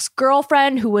 His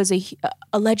ex-girlfriend, who was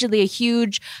allegedly a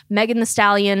huge Megan Thee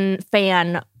Stallion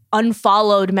fan,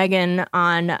 unfollowed Megan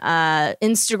on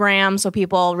Instagram. So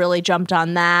people really jumped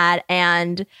on that.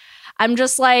 And I'm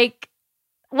just like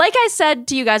I said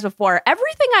to you guys before,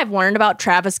 everything I've learned about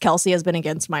Travis Kelce has been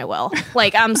against my will.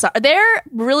 I'm sorry. They're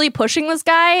really pushing this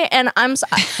guy. And of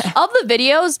the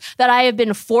videos that I have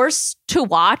been forced to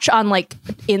watch on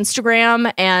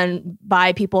Instagram and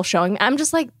by people showing, I'm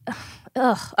just like,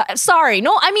 ugh, sorry.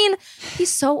 No, I mean,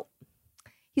 he's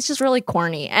just really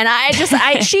corny. And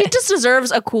she just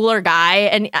deserves a cooler guy.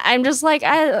 And I'm just like,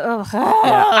 I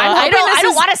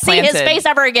don't want to see his face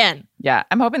ever again. Yeah.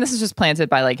 I'm hoping this is just planted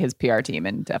by his PR team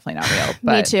and definitely not real.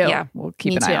 But me too. Yeah, we'll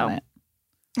keep an eye on it.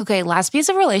 Okay. Last piece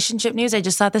of relationship news. I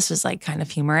just thought this was kind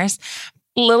of humorous.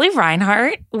 Lily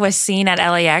Reinhart was seen at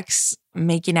LAX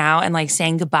making out and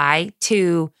saying goodbye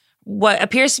to what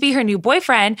appears to be her new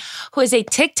boyfriend, who is a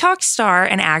TikTok star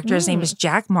and actor. His name is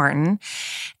Jack Martin.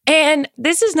 And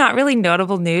this is not really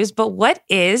notable news, but what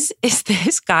is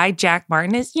this guy, Jack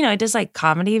Martin, he does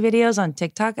comedy videos on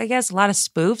TikTok, I guess, a lot of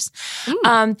spoofs.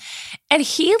 And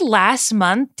he last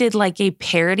month did a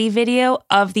parody video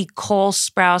of the Cole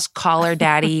Sprouse Caller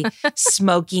Daddy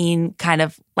smoking kind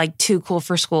of too cool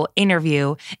for school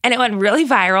interview. And it went really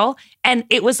viral. And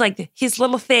it was his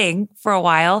little thing for a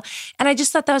while. And I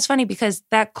just thought that was funny because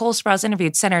that Cole Sprouse interview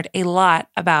centered a lot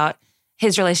about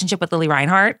his relationship with Lily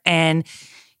Reinhart. And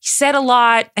he said a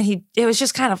lot, and it was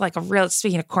just kind of a real,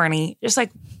 speaking of corny, just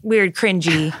weird,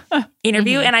 cringy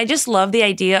interview. And I just love the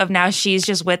idea of now she's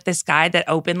just with this guy that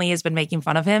openly has been making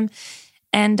fun of him.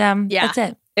 And that's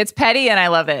it. It's petty, and I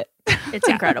love it. It's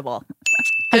incredible.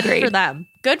 Good for them.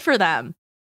 Good for them.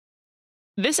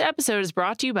 This episode is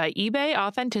brought to you by eBay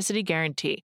Authenticity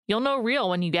Guarantee. You'll know real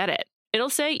when you get it. It'll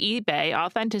say eBay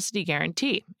Authenticity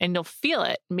Guarantee, and you'll feel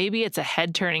it. Maybe it's a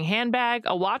head-turning handbag,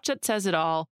 a watch that says it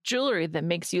all, jewelry that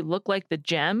makes you look like the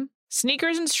gem.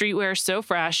 Sneakers and streetwear so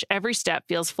fresh, every step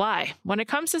feels fly. When it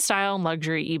comes to style and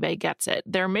luxury, eBay gets it.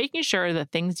 They're making sure the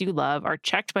things you love are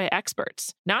checked by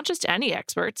experts. Not just any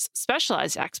experts,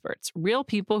 specialized experts, real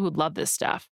people who love this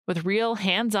stuff, with real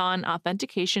hands-on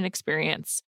authentication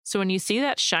experience. So when you see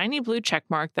that shiny blue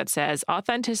checkmark that says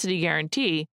Authenticity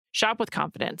Guarantee, shop with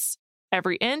confidence.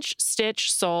 Every inch,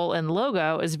 stitch, sole, and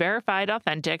logo is verified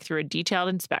authentic through a detailed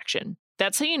inspection.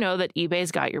 That's how you know that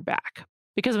eBay's got your back.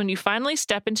 Because when you finally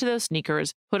step into those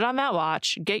sneakers, put on that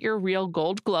watch, get your real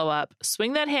gold glow up,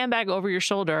 swing that handbag over your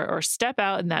shoulder, or step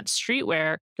out in that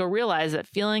streetwear, you'll realize that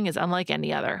feeling is unlike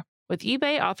any other. With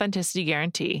eBay Authenticity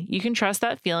Guarantee, you can trust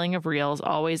that feeling of real is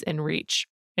always in reach.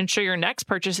 Ensure your next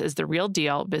purchase is the real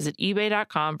deal. Visit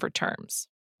ebay.com for terms.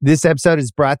 This episode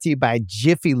is brought to you by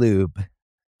Jiffy Lube.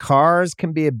 Cars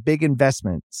can be a big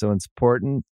investment, so it's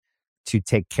important to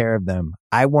take care of them.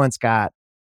 I once got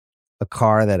a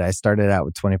car that I started out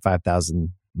with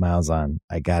 25,000 miles on.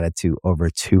 I got it to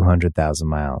over 200,000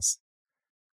 miles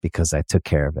because I took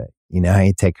care of it. You know how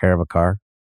you take care of a car?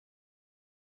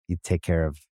 You take care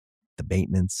of the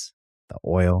maintenance, the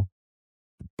oil,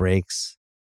 the brakes,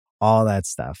 all that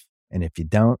stuff. And if you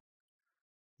don't,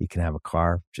 you can have a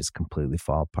car just completely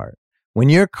fall apart. When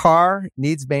your car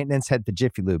needs maintenance, head to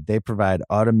Jiffy Lube. They provide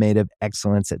automotive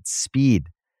excellence at speed.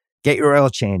 Get your oil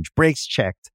change, brakes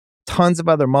checked, tons of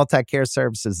other multi-care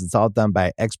services. It's all done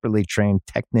by expertly trained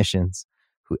technicians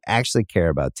who actually care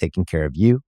about taking care of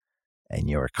you and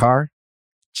your car.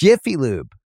 Jiffy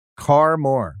Lube, car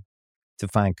more. To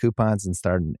find coupons and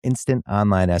start an instant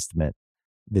online estimate,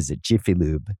 visit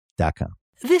jiffylube.com.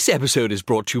 This episode is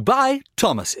brought to you by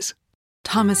Thomas's.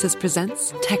 Thomas's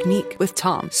presents Technique with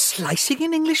Tom. Slicing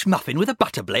an English muffin with a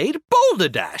butter blade? Boulder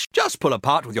Dash! Just pull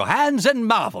apart with your hands and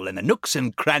marvel in the nooks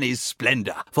and crannies'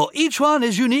 splendor. For each one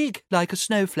is unique, like a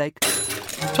snowflake.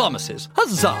 Thomas's,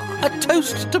 huzzah! A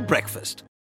toast to breakfast.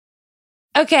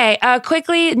 Okay,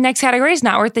 quickly, next category is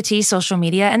not worth the tea, social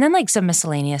media, and then some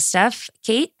miscellaneous stuff.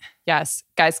 Kate? Yes.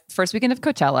 Guys, first weekend of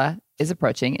Coachella is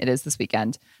approaching. It is this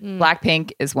weekend.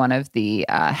 Blackpink is one of the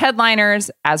headliners,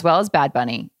 as well as Bad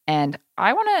Bunny. And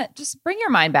I want to just bring your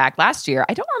mind back. Last year,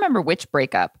 I don't remember which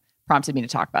breakup prompted me to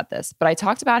talk about this, but I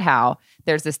talked about how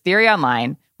there's this theory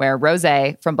online where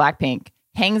Rosé from Blackpink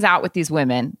hangs out with these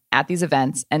women at these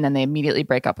events, and then they immediately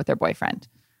break up with their boyfriend.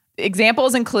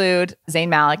 Examples include Zayn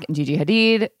Malik and Gigi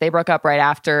Hadid. They broke up right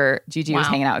after Gigi was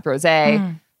hanging out with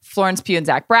Rosé. Florence Pugh and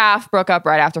Zach Braff broke up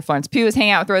right after Florence Pugh was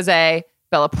hanging out with Rosé.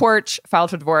 Bella Poarch filed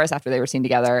for divorce after they were seen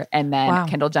together. And then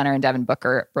Kendall Jenner and Devin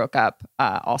Booker broke up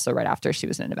also right after she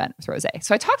was in an event with Rosé.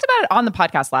 So I talked about it on the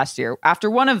podcast last year after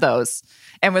one of those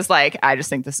and was like, I just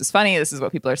think this is funny. This is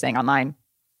what people are saying online.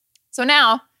 So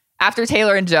now, after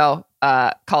Taylor and Joe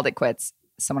called it quits,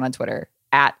 someone on Twitter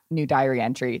at New Diary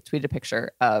Entry tweeted a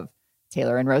picture of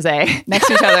Taylor and Rosé next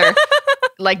to each other.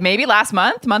 Like maybe last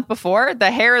month before. The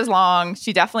hair is long.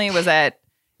 She definitely was it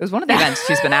was one of the events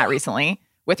she's been at recently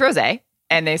with Rosé.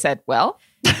 And they said, well,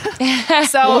 so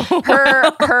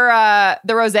the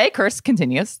Rosé curse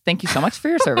continues. Thank you so much for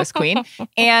your service, Queen.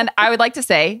 And I would like to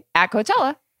say at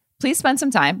Coachella, please spend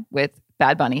some time with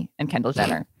Bad Bunny and Kendall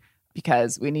Jenner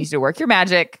because we need you to work your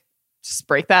magic. Just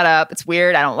break that up. It's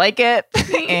weird. I don't like it.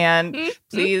 And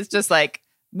please just like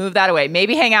move that away.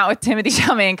 Maybe hang out with Timothée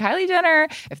Chalamet and Kylie Jenner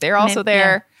if they're also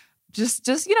there. Just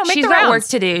make she's the rounds. She's got work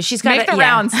to do. She's got make the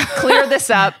rounds. Clear this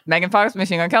up. Megan Fox,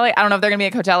 Machine Gun Kelly. I don't know if they're going to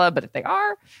be at Coachella, but if they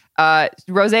are,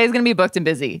 Rosé is going to be booked and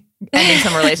busy, ending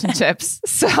some relationships.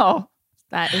 So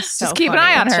that is so just keep funny. an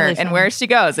eye on That's her really and where she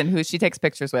goes and who she takes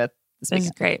pictures with. This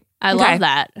is great. I love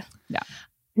that. Yeah.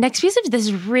 Next piece of this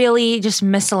is really just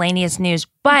miscellaneous news,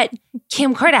 but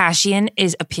Kim Kardashian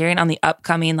is appearing on the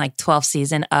upcoming 12th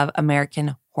season of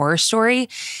American Horror Story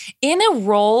in a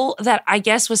role that I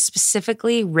guess was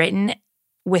specifically written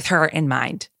with her in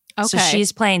mind. Okay. So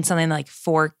she's playing something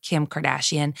for Kim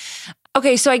Kardashian.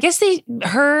 Okay, so I guess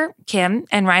Kim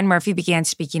and Ryan Murphy began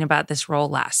speaking about this role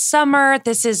last summer.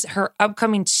 This is her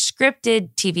upcoming scripted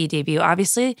TV debut.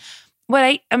 Obviously,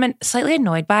 what I'm slightly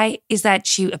annoyed by is that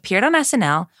she appeared on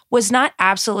SNL, was not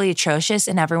absolutely atrocious,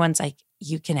 and everyone's like,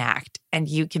 you can act and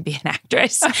you can be an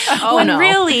actress.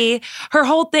 Really, her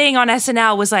whole thing on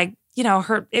SNL was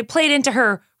it played into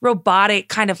her robotic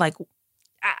kind of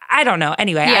I don't know.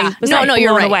 Anyway, I was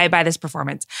blown away by this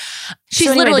performance.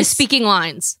 She's literally speaking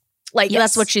lines.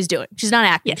 That's what she's doing. She's not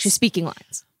acting. Yes. She's speaking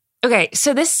lines. Okay,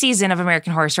 so this season of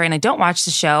American Horror Story, and I don't watch the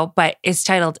show, but it's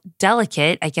titled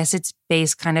Delicate. I guess it's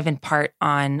based kind of in part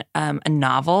on a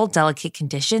novel, Delicate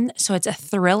Condition. So it's a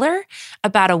thriller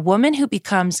about a woman who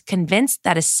becomes convinced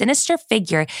that a sinister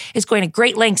figure is going to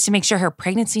great lengths to make sure her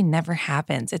pregnancy never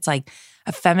happens. It's like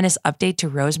a feminist update to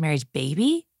Rosemary's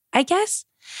Baby, I guess.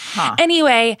 Huh.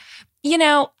 Anyway,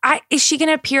 is she going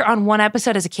to appear on one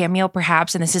episode as a cameo,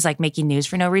 perhaps? And this is making news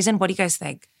for no reason. What do you guys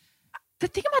think? The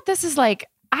thing about this is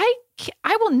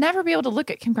I will never be able to look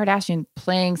at Kim Kardashian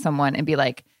playing someone and be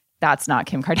like, that's not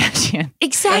Kim Kardashian.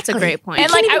 Exactly. That's a great point.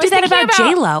 And I was do that about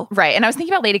J-Lo. Right. And I was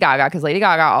thinking about Lady Gaga because Lady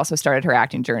Gaga also started her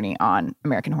acting journey on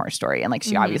American Horror Story. And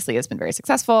she obviously has been very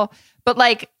successful. But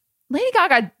Lady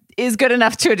Gaga is good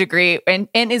enough to a degree and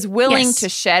is willing to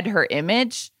shed her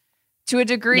image to a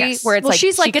degree where it's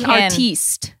she's an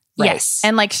artiste. Right. Yes.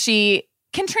 And she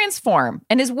can transform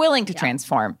and is willing to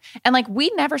transform. And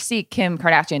we never see Kim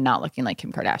Kardashian not looking like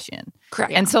Kim Kardashian.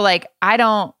 Correct. And so I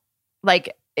don't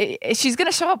she's going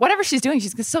to show up, whatever she's doing,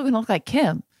 she's still going to look like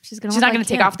Kim. She's not going to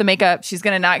take off the makeup. She's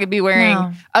going to not be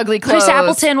wearing ugly clothes. Chris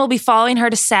Appleton will be following her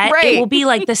to set. Right. It will be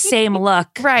the same look.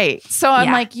 Right. So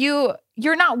I'm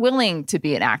you're not willing to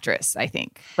be an actress, I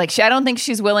think. I don't think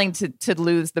she's willing to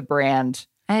lose the brand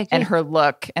and her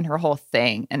look and her whole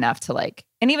thing enough to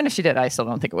and even if she did, I still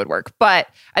don't think it would work. But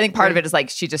I think part of it is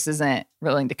she just isn't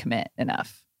willing to commit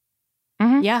enough.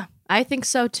 Mm-hmm. Yeah, I think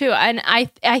so too. And I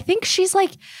think she's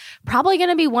probably going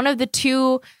to be one of the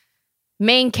two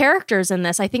main characters in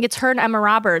this. I think it's her and Emma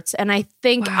Roberts. And I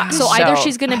think so either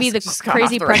she's going to be the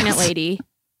crazy pregnant lady.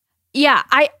 Yeah,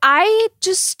 I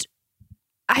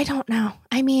don't know.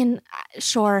 I mean,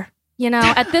 sure.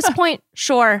 At this point,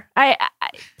 sure.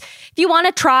 If you want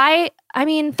to try, I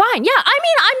mean, fine. Yeah, I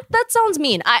mean, that sounds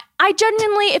mean. I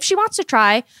genuinely, if she wants to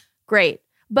try, great.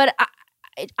 But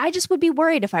I just would be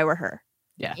worried if I were her.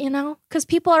 Yeah. Because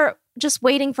people are just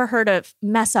waiting for her to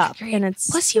mess up. And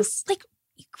it's plus you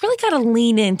really got to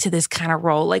lean into this kind of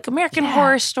role. American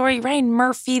Horror Story, Ryan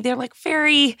Murphy, they're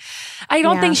very, I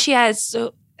don't think she has,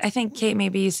 so I think Kate,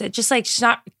 maybe you said, just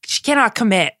she cannot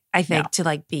commit, I think,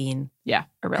 to being a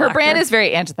real her actor. brand is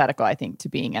very antithetical, I think, to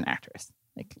being an actress.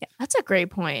 That's a great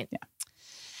point. Yeah.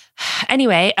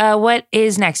 Anyway, what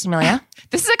is next, Amelia?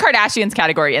 This is a Kardashians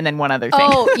category and then one other thing.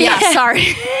 Oh, yeah, sorry.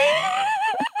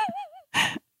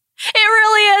 It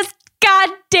really is. God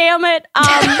damn it.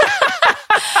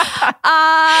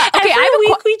 Every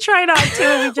week we try not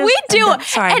to. We do.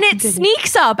 And it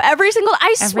sneaks up every single.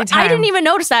 I didn't even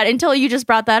notice that until you just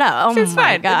brought that up. Oh, it's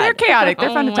my fine. God. They're chaotic.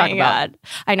 They're fun to talk about.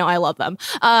 I know. I love them.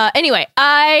 Anyway,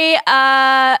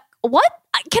 what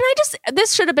can I just,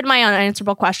 this should have been my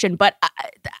unanswerable question, but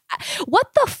what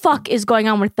the fuck is going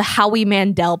on with the Howie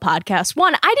Mandel podcast?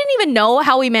 One, I didn't even know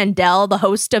Howie Mandel, the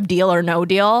host of Deal or No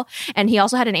Deal. And he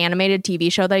also had an animated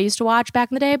TV show that I used to watch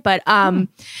back in the day. But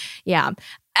yeah,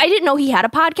 I didn't know he had a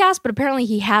podcast, but apparently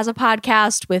he has a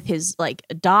podcast with his like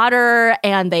daughter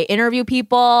and they interview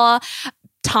people.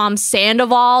 Tom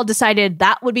Sandoval decided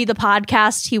that would be the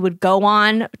podcast he would go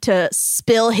on to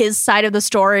spill his side of the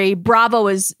story. Bravo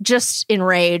is just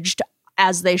enraged,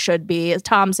 as they should be.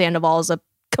 Tom Sandoval is a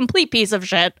complete piece of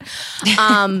shit.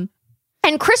 And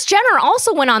Kris Jenner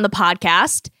also went on the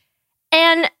podcast.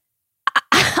 And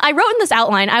I wrote in this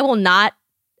outline, I will not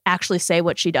actually say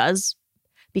what she does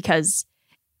because,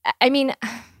 I mean,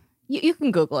 you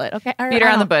can Google it, okay? Beat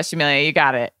around the bush, Amelia. You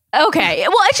got it. Okay.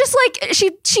 Well, it's just like she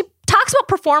talks about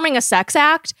performing a sex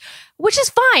act, which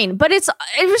is fine, but it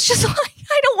was just like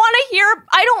I don't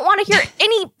want to hear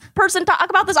any person talk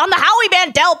about this on the Howie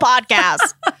Mandel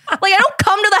podcast. Like I don't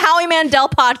come to the Howie Mandel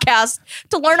podcast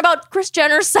to learn about Kris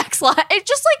Jenner's sex life. It's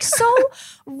just like so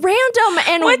random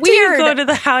and what weird. Do you go to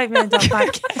the Howie Mandel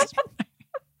podcast?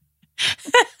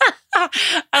 Oh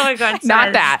my God.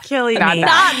 Not that. Killing me.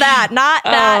 Not that.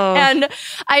 And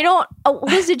I don't,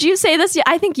 Liz, did you say this?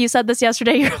 I think you said this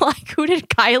yesterday. You're like, who did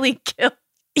Kylie kill?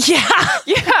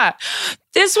 Yeah.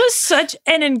 This was such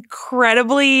an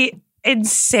incredibly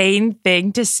insane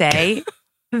thing to say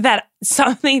that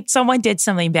someone did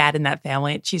something bad in that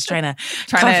family. And she's trying to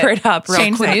cover it up real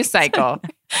change quick. the news cycle.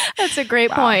 That's a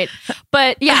great point.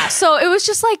 But yeah, so it was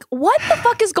just like, what the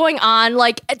fuck is going on?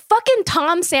 Like fucking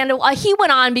Tom Sandoval, he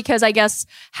went on because I guess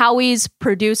Howie's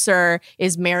producer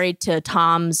is married to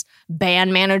Tom's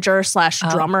band manager /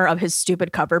 drummer of his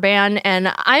stupid cover band.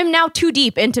 And I'm now too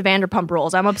deep into Vanderpump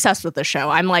Rules. I'm obsessed with the show.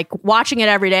 I'm like watching it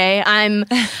every day.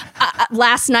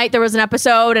 Last night there was an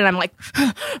episode and I'm like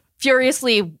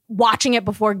furiously watching it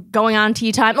before going on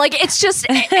tea time. Like it's just,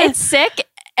 it's sick.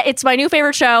 It's my new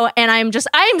favorite show, and I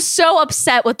am so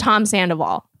upset with Tom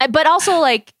Sandoval. But also,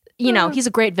 like, you know, he's a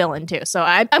great villain too. So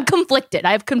I'm conflicted.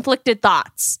 I have conflicted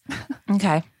thoughts.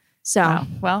 Okay. So, wow.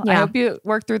 Well, yeah. I hope you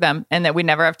work through them and that we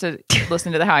never have to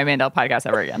listen to the Howie Mandel podcast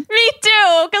ever again. Me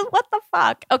too, because what the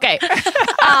fuck? Okay.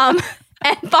 And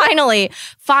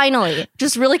finally,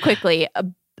 just really quickly,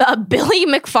 Billy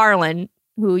McFarland,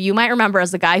 who you might remember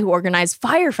as the guy who organized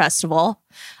Fyre Festival,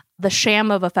 the sham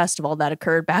of a festival that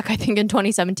occurred back, I think, in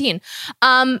 2017.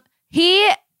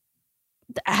 He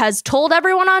has told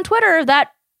everyone on Twitter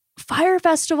that Fyre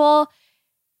Festival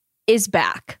is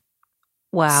back.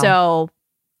 Wow. So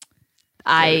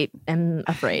I am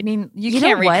afraid. I mean, you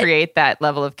can't recreate that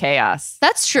level of chaos.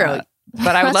 That's true.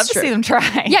 But I would love to see them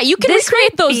try. Yeah, you can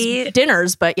recreate those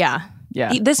dinners, but yeah.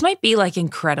 Yeah. This might be like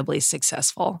incredibly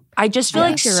successful. I just feel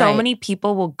like so many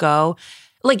people will go,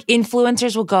 like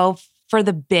influencers will go for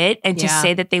the bit and to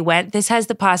say that they went. This has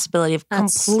the possibility of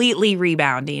completely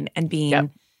rebounding and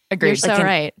being. Agreed. You're so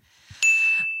right.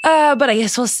 But I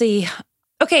guess we'll see.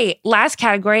 Okay, last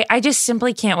category. I just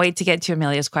simply can't wait to get to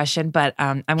Amelia's question, but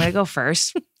I'm going to go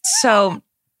first. So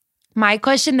my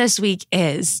question this week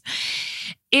is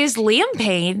Liam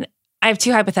Payne, I have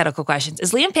two hypothetical questions.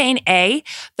 Is Liam Payne, A,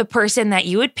 the person that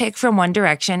you would pick from One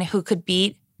Direction who could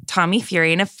beat Tommy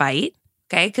Fury in a fight?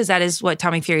 Okay, because that is what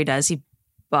Tommy Fury does. He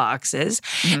boxes.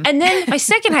 Mm-hmm. And then my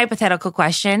second hypothetical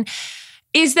question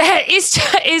is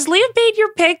Liam Payne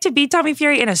your pick to beat Tommy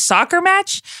Fury in a soccer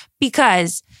match?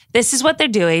 Because this is what they're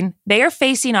doing. They are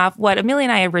facing off what Amelia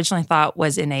and I originally thought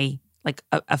was in a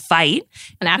fight.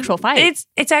 An actual fight.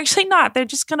 It's actually not. They're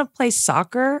just going to play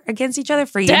soccer against each other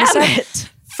for UNICEF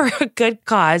for a good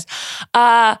cause,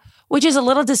 which is a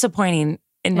little disappointing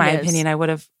in my opinion. I would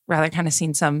have rather kind of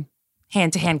seen some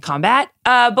hand-to-hand combat.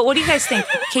 But what do you guys think?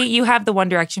 Kate, you have the One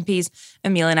Direction piece.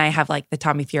 Amelia and I have like the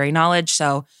Tommy Fury knowledge,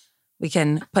 so we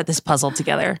can put this puzzle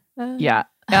together. Yeah.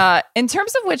 In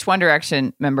terms of which One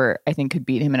Direction member I think could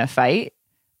beat him in a fight,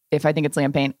 if I think it's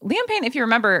Liam Payne, if you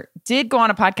remember, did go on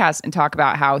a podcast and talk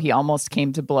about how he almost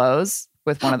came to blows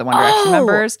with one of the One Direction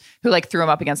members who like threw him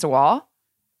up against a wall.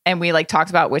 And we like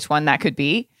talked about which one that could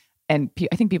be. And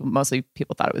I think people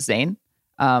thought it was Zayn.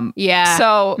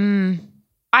 So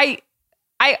I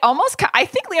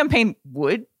think Liam Payne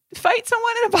would fight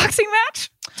someone in a boxing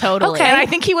match. Totally. Okay. And I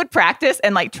think he would practice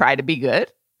and like try to be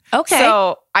good. Okay.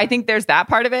 So I think there's that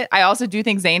part of it. I also do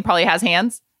think Zayn probably has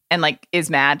hands and like is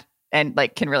mad and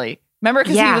like can really remember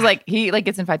because he was like he like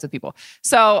gets in fights with people.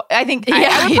 So I think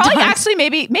I would probably actually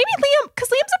maybe Liam, because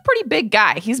Liam's a pretty big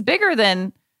guy. He's bigger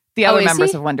than the other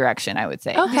members of One Direction, I would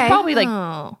say. Okay. He's probably like,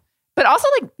 but also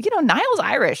like, you know, Niall's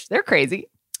Irish. They're crazy.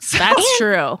 That's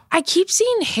true. I keep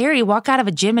seeing Harry walk out of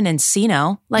a gym in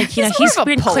Encino. Like, he's more of a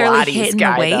been clearly Pilates hitting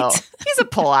guy, the weight. though. He's a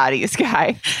Pilates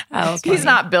guy. Oh, okay. He's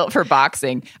not built for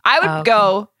boxing. I would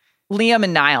go Liam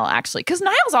and Niall, actually, because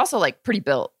Niall's also like pretty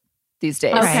built these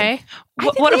days. Okay.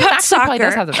 What about soccer? Probably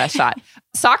does have the best shot.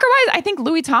 Soccer-wise, I think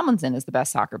Louis Tomlinson is the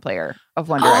best soccer player of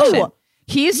One Direction.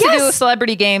 He used to do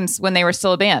celebrity games when they were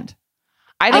still a band.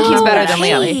 I think he's better than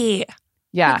Liam.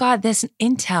 Yeah. Oh my God, this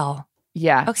intel.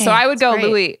 Yeah. Okay, so I would go great.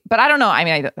 Louis, but I don't know. I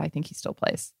mean, I think he still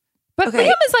plays. But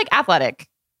Liam is like athletic.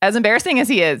 As embarrassing as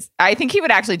he is, I think he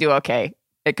would actually do okay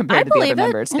compared to the other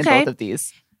members in both of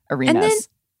these arenas. And then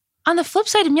on the flip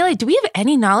side of Millie, do we have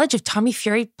any knowledge of Tommy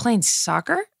Fury playing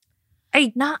soccer?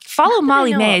 I follow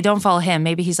Molly May. I don't follow him.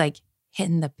 Maybe he's like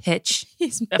hitting the pitch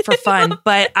for fun.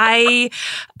 But I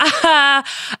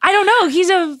don't know.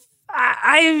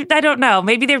 I don't know.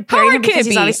 Maybe they're pairing him because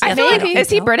he's obviously is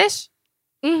he British?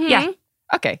 Mm-hmm. Yeah.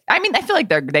 Okay. I mean, I feel like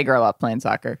they grow up playing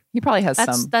soccer. He probably has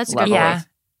some level of...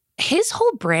 His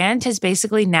whole brand has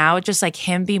basically now just like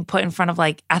him being put in front of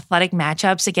like athletic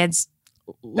matchups against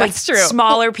like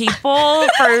smaller people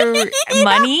for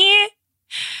money.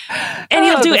 And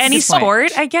he'll do any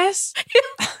sport, I guess.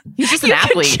 He's just an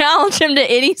athlete. Challenge him to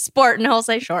any sport and he'll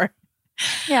say sure.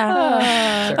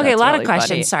 Yeah. Okay, a lot of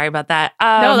questions. Funny. Sorry about that.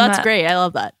 No, that's great. I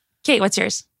love that. Kate, what's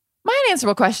yours? My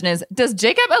unanswerable question is, does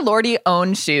Jacob Elordi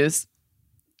own shoes?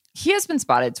 He has been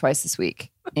spotted twice this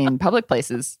week in public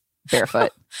places,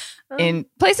 barefoot, in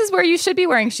places where you should be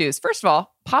wearing shoes. First of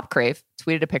all, Pop Crave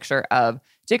tweeted a picture of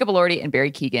Jacob Elordi and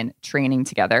Barry Keoghan training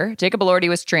together. Jacob Elordi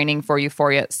was training for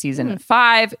Euphoria season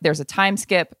 5. There's a time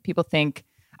skip. People think,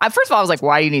 first of all, I was like,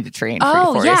 why do you need to train for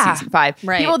Euphoria season 5?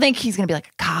 Right. People think he's going to be like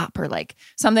a cop or like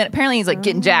something. Apparently he's like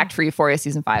getting jacked for Euphoria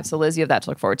season 5. So Liz, you have that to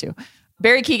look forward to.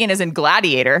 Barry Keoghan is in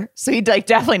Gladiator, so he like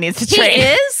definitely needs to train. He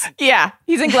is? Yeah.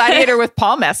 He's in Gladiator with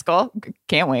Paul Mescal.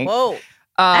 Can't wait. Whoa.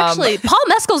 Actually, Paul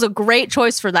Mescal's a great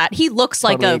choice for that. He looks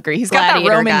like a agree. He's got that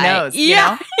Roman nose.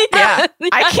 Yeah. You know? Yeah.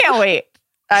 I can't wait.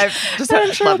 I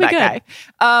just love that guy.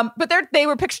 But they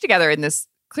were pictured together in this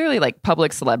clearly like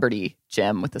public celebrity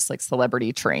gym with this like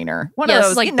celebrity trainer. One of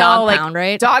those like Dog Pound,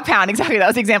 right? Dog Pound, exactly. That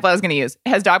was the example I was going to use. It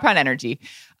has Dog Pound energy.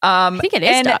 I think it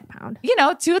is Dog Pound.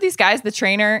 Two of these guys, the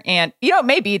trainer and it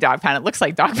may be Dog Pound. It looks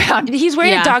like Dog Pound. He's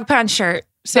wearing a Dog Pound shirt.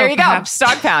 So there you go.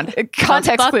 Dog Pound.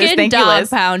 Context clues. Thank you, Liz.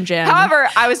 Dog Pound gym. However,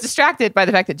 I was distracted by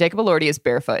the fact that Jacob Elordi is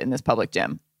barefoot in this public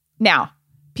gym. Now,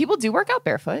 people do work out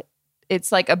barefoot.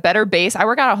 It's like a better base. I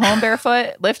work out at home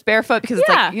barefoot, lift barefoot because it's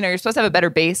like, you're supposed to have a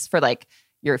better base for like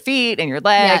your feet and your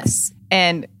legs.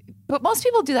 Yes. But most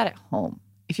people do that at home.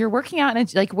 If you're working out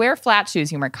and like wear flat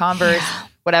shoes, you can wear Converse,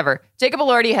 whatever. Jacob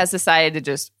Elordi has decided to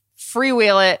just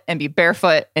freewheel it and be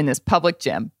barefoot in this public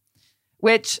gym,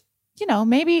 which,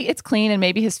 maybe it's clean and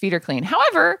maybe his feet are clean.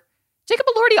 However, Jacob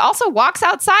Elordi also walks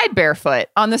outside barefoot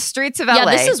on the streets of LA. Yeah,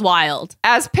 this is wild.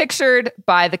 As pictured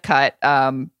by The Cut.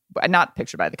 Not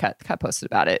pictured by The Cut. The Cut posted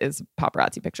about it. Is a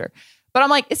paparazzi picture. But I'm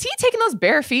like, is he taking those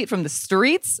bare feet from the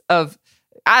streets of,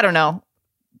 I don't know,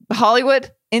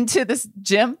 Hollywood into this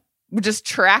gym? Just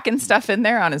tracking stuff in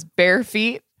there on his bare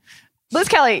feet? Liz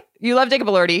Kelly, you love Jacob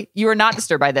Elordi. You are not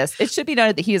disturbed by this. It should be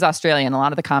noted that he is Australian. A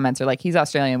lot of the comments are like, he's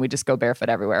Australian. We just go barefoot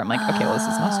everywhere. I'm like, okay, well, this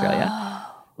is in Australia.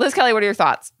 Liz Kelly, what are your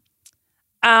thoughts?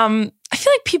 I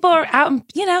feel like people are out,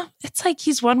 it's like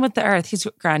he's one with the earth. He's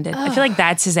grounded. I feel like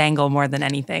that's his angle more than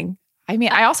anything. I mean,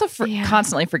 I also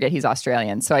constantly forget he's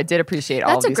Australian. So I did appreciate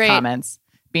all of these comments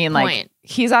being like,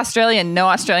 he's Australian. No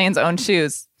Australians own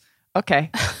shoes. Okay.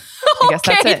 I guess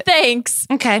that's it. Thanks.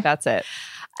 Okay. That's it.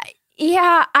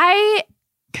 Yeah, I'll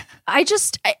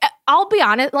be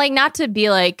honest, like not to be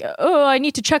like, oh, I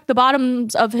need to check the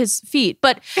bottoms of his feet,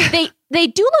 but they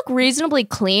do look reasonably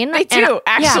clean. They do,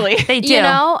 actually. Yeah, they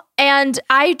do. And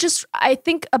I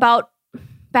think about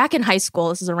back in high school,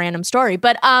 this is a random story,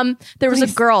 but there was a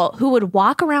girl who would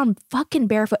walk around fucking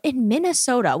barefoot in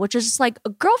Minnesota, which is just like,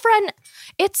 girlfriend,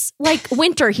 it's like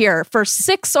winter here for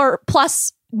 6 or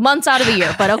plus months out of the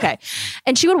year, but okay.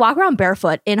 And she would walk around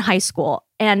barefoot in high school.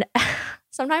 And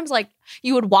sometimes like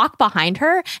you would walk behind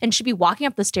her and she'd be walking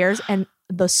up the stairs and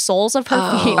the soles of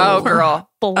her feet were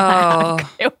black.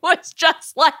 It was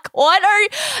just like, what are you?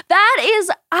 That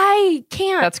is, I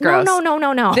can't. That's gross.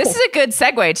 No. This is a good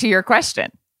segue to your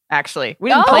question, actually.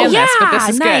 We didn't plan this, but this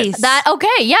is good.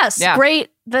 Great.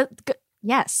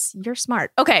 Yes, you're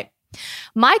smart. Okay.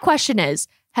 My question is,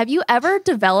 have you ever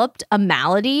developed a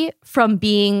malady from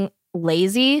being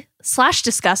lazy /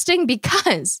 disgusting?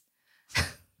 Because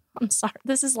I'm sorry,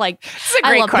 this is a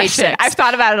great question. I've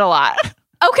thought about it a lot.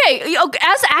 Okay,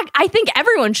 I think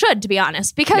everyone should, to be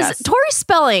honest, because Tori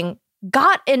Spelling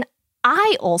got an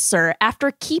eye ulcer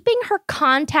after keeping her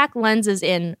contact lenses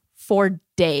in for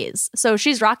days. So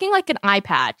she's rocking like an eye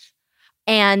patch.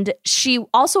 And she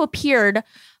also appeared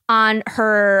on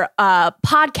her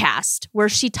podcast where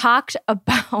she talked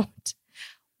about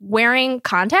wearing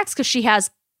contacts because she has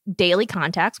daily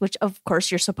contacts, which of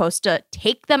course you're supposed to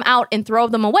take them out and throw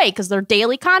them away because they're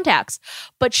daily contacts.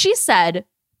 But she said,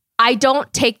 I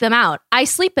don't take them out. I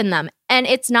sleep in them and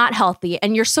it's not healthy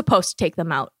and you're supposed to take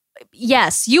them out.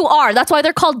 Yes, you are. That's why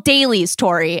they're called dailies,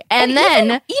 Tori. And then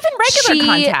even regular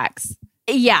contacts.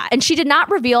 Yeah. And she did not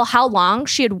reveal how long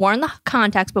she had worn the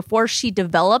contacts before she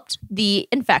developed the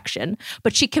infection.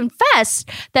 But she confessed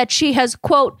that she has,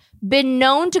 quote, been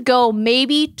known to go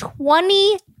maybe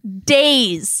 20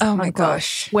 days. Oh my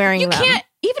gosh. Wearing You them. can't,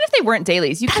 even if they weren't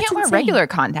dailies, you That's can't wear insane. regular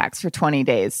contacts for 20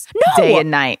 days, No. day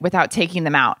and night without taking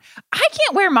them out. I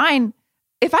can't wear mine.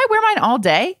 If I wear mine all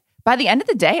day, by the end of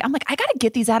the day, I'm like, I got to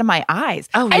get these out of my eyes.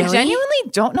 Oh, I really? genuinely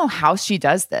don't know how she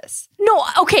does this. No,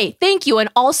 okay, thank you. And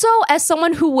also, as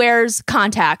someone who wears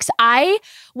contacts, I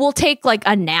will take like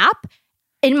a nap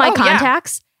in my Oh, yeah.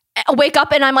 contacts, wake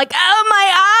up, and I'm like, oh,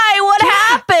 my eye, what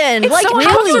happened? It's Like, so how do you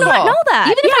uncomfortable. not know that?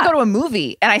 Even if I go to a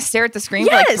movie and I stare at the screen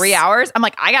for like 3 hours, I'm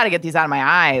like, I got to get these out of my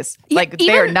eyes. Like,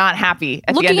 they're even not happy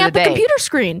at the looking end of at the the day. computer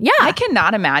screen. Yeah. I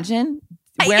cannot imagine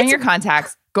wearing your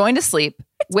contacts, going to sleep,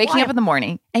 waking wild. up in the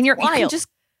morning, and you can Wild. just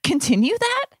continue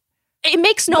that? It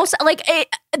makes no sense. Like,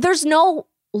 there's no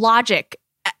logic.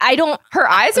 I don't. Her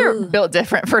eyes are built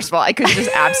different. First of all, I could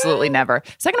just absolutely never.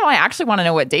 Second of all, I actually want to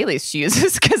know what dailies she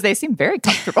uses because they seem very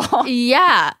comfortable.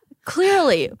 Yeah,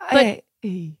 clearly. But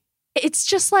it's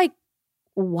just like,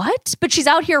 what? But she's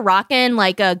out here rocking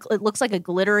like it looks like a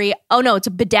glittery, oh no, it's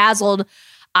a bedazzled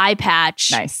eye patch.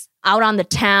 Nice. Out on the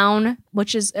town,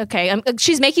 which is okay.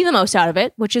 She's making the most out of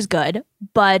it, which is good.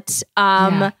 But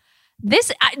this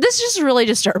is just really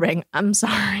disturbing. I'm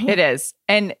sorry. It is.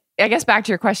 And I guess back to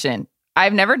your question,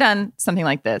 I've never done something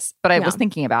like this, but I was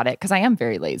thinking about it because I am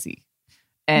very lazy.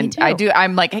 And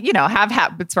I'm like, have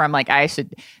habits where I'm like, I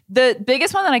should. The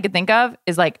biggest one that I could think of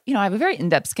is like, I have a very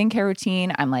in-depth skincare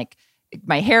routine. I'm like,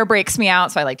 my hair breaks me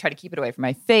out. So I like try to keep it away from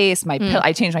my face.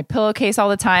 I change my pillowcase all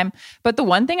the time. But the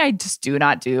one thing I just do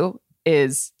not do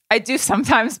is, I do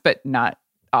sometimes, but not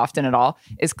often at all,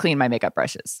 is clean my makeup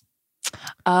brushes.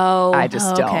 Oh, I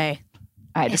just don't. Okay.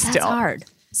 I just That's don't. hard.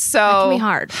 So That can be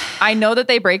hard. I know that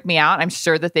they break me out. I'm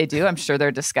sure that they do. I'm sure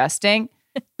they're disgusting.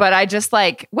 But I just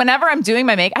like, whenever I'm doing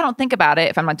my makeup, I don't think about it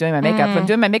if I'm not doing my makeup. If I'm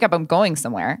doing my makeup, I'm going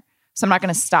somewhere. So I'm not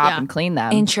going to stop and clean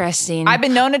them. Interesting. I've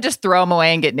been known to just throw them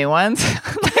away and get new ones.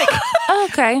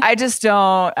 Okay. I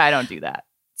don't do that.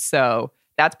 So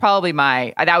that's probably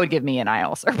that would give me an eye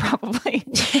ulcer probably.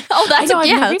 Oh, I know. I've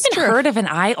never that's even true. heard of an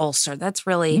eye ulcer. That's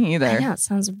really. Me either. Yeah, it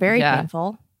sounds very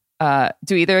painful.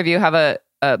 Do either of you have a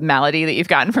malady that you've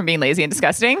gotten from being lazy and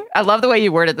disgusting? I love the way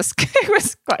you worded this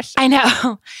question. I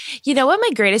know. You know what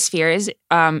my greatest fear is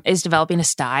developing a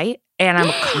sty. And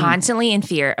I'm constantly in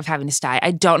fear of having a sty.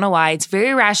 I don't know why. It's very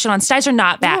irrational. And sties are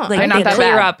not bad. No, Like they're not they that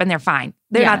clear bad. up and they're fine.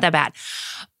 They're not that bad.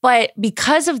 But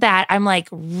because of that, I'm like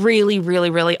really,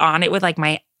 really, really on it with like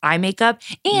my eye makeup.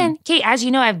 And Kate, as you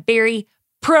know, I'm very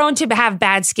prone to have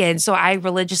bad skin. So I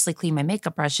religiously clean my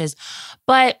makeup brushes.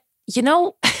 But you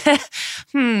know,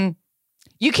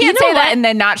 You can't say that and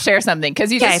then not share something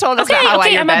because you just told us about how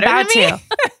you're I'm better about than me. to.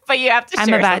 But you have to I'm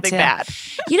share about something to. bad.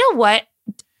 You know what?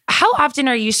 How often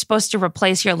are you supposed to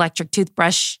replace your electric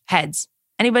toothbrush heads?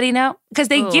 Anybody know? Because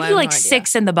they give you like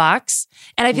 6 in the box.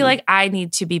 And I feel like I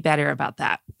need to be better about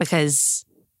that because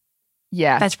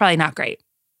that's probably not great.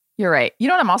 You're right. You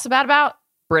know what I'm also bad about?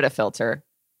 Brita filter.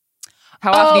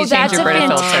 How often do you change your Brita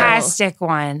filter? That's a fantastic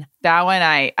one. That one,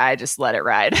 I just let it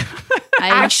ride. I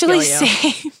Actually, feel you.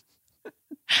 same.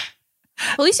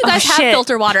 At least you guys have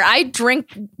filter water. I drink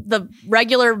the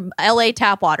regular LA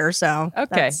tap water, so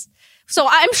Okay. So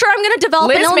I'm sure I'm going to develop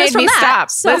Liz an illness made from me that. stop.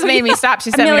 So, Liz made me stop.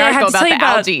 She sent me Amelia, an I have article to about tell the you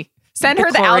about algae. Send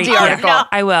her the Corey. algae article.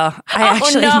 I will. I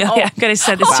actually no. Amelia, I'm going to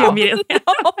send this to you immediately.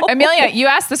 Amelia, you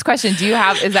asked this question. Do you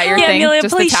have, is that your thing? Amelia,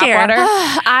 Just the please tap share. water?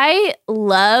 I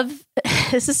love,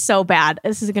 this is so bad.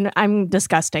 I'm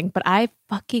disgusting, but I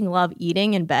fucking love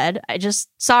eating in bed.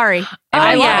 Sorry.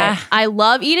 I love it. I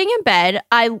love eating in bed.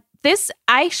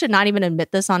 I should not even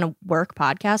admit this on a work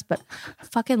podcast, but I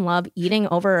fucking love eating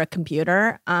over a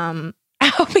computer.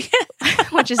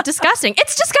 Which is disgusting.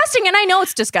 It's disgusting, and I know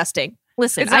it's disgusting.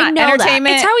 Listen, It's not I know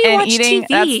entertainment. It's how you and watch eating.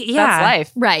 TV. That's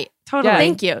life. right. Totally.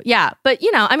 Thank you. Yeah. But,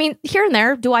 I mean, here and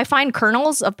there, do I find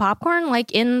kernels of popcorn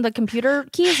like in the computer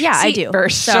keys? Yeah, I do. For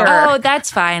sure. Oh,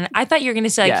 that's fine. I thought you were going to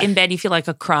say like in bed you feel like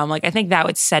a crumb. Like I think that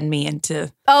would send me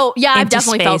into. Oh, yeah. I've Empty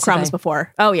definitely felt space, crumbs I-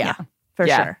 before. Oh, yeah. For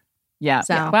Yeah. sure. Yeah.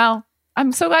 So- Yeah. Well,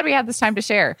 I'm so glad we had this time to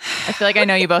share. I feel like I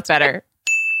know you both better.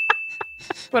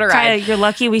 What a ride. Kaya, you're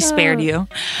lucky we spared you.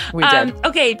 We did.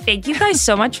 Okay, thank you guys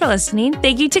so much for listening.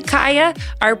 Thank you to Kaya,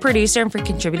 our producer, and for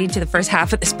contributing to the first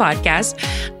half of this podcast.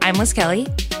 I'm Liz Kelly.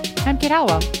 I'm Kate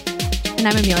Howell. And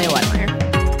I'm Amelia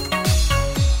Wedemeyer.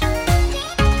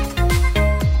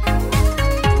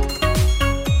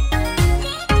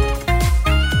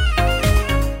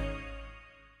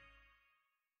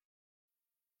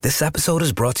 This episode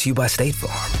is brought to you by State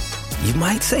Farm. You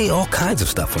might say all kinds of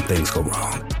stuff when things go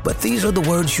wrong, but these are the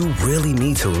words you really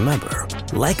need to remember.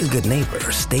 Like a good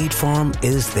neighbor, State Farm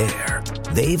is there.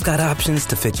 They've got options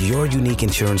to fit your unique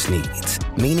insurance needs,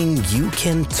 meaning you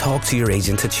can talk to your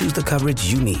agent to choose the coverage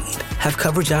you need, have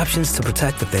coverage options to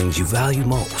protect the things you value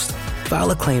most,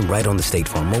 file a claim right on the State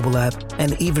Farm mobile app,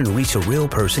 and even reach a real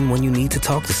person when you need to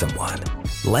talk to someone.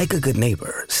 Like a good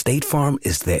neighbor, State Farm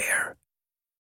is there.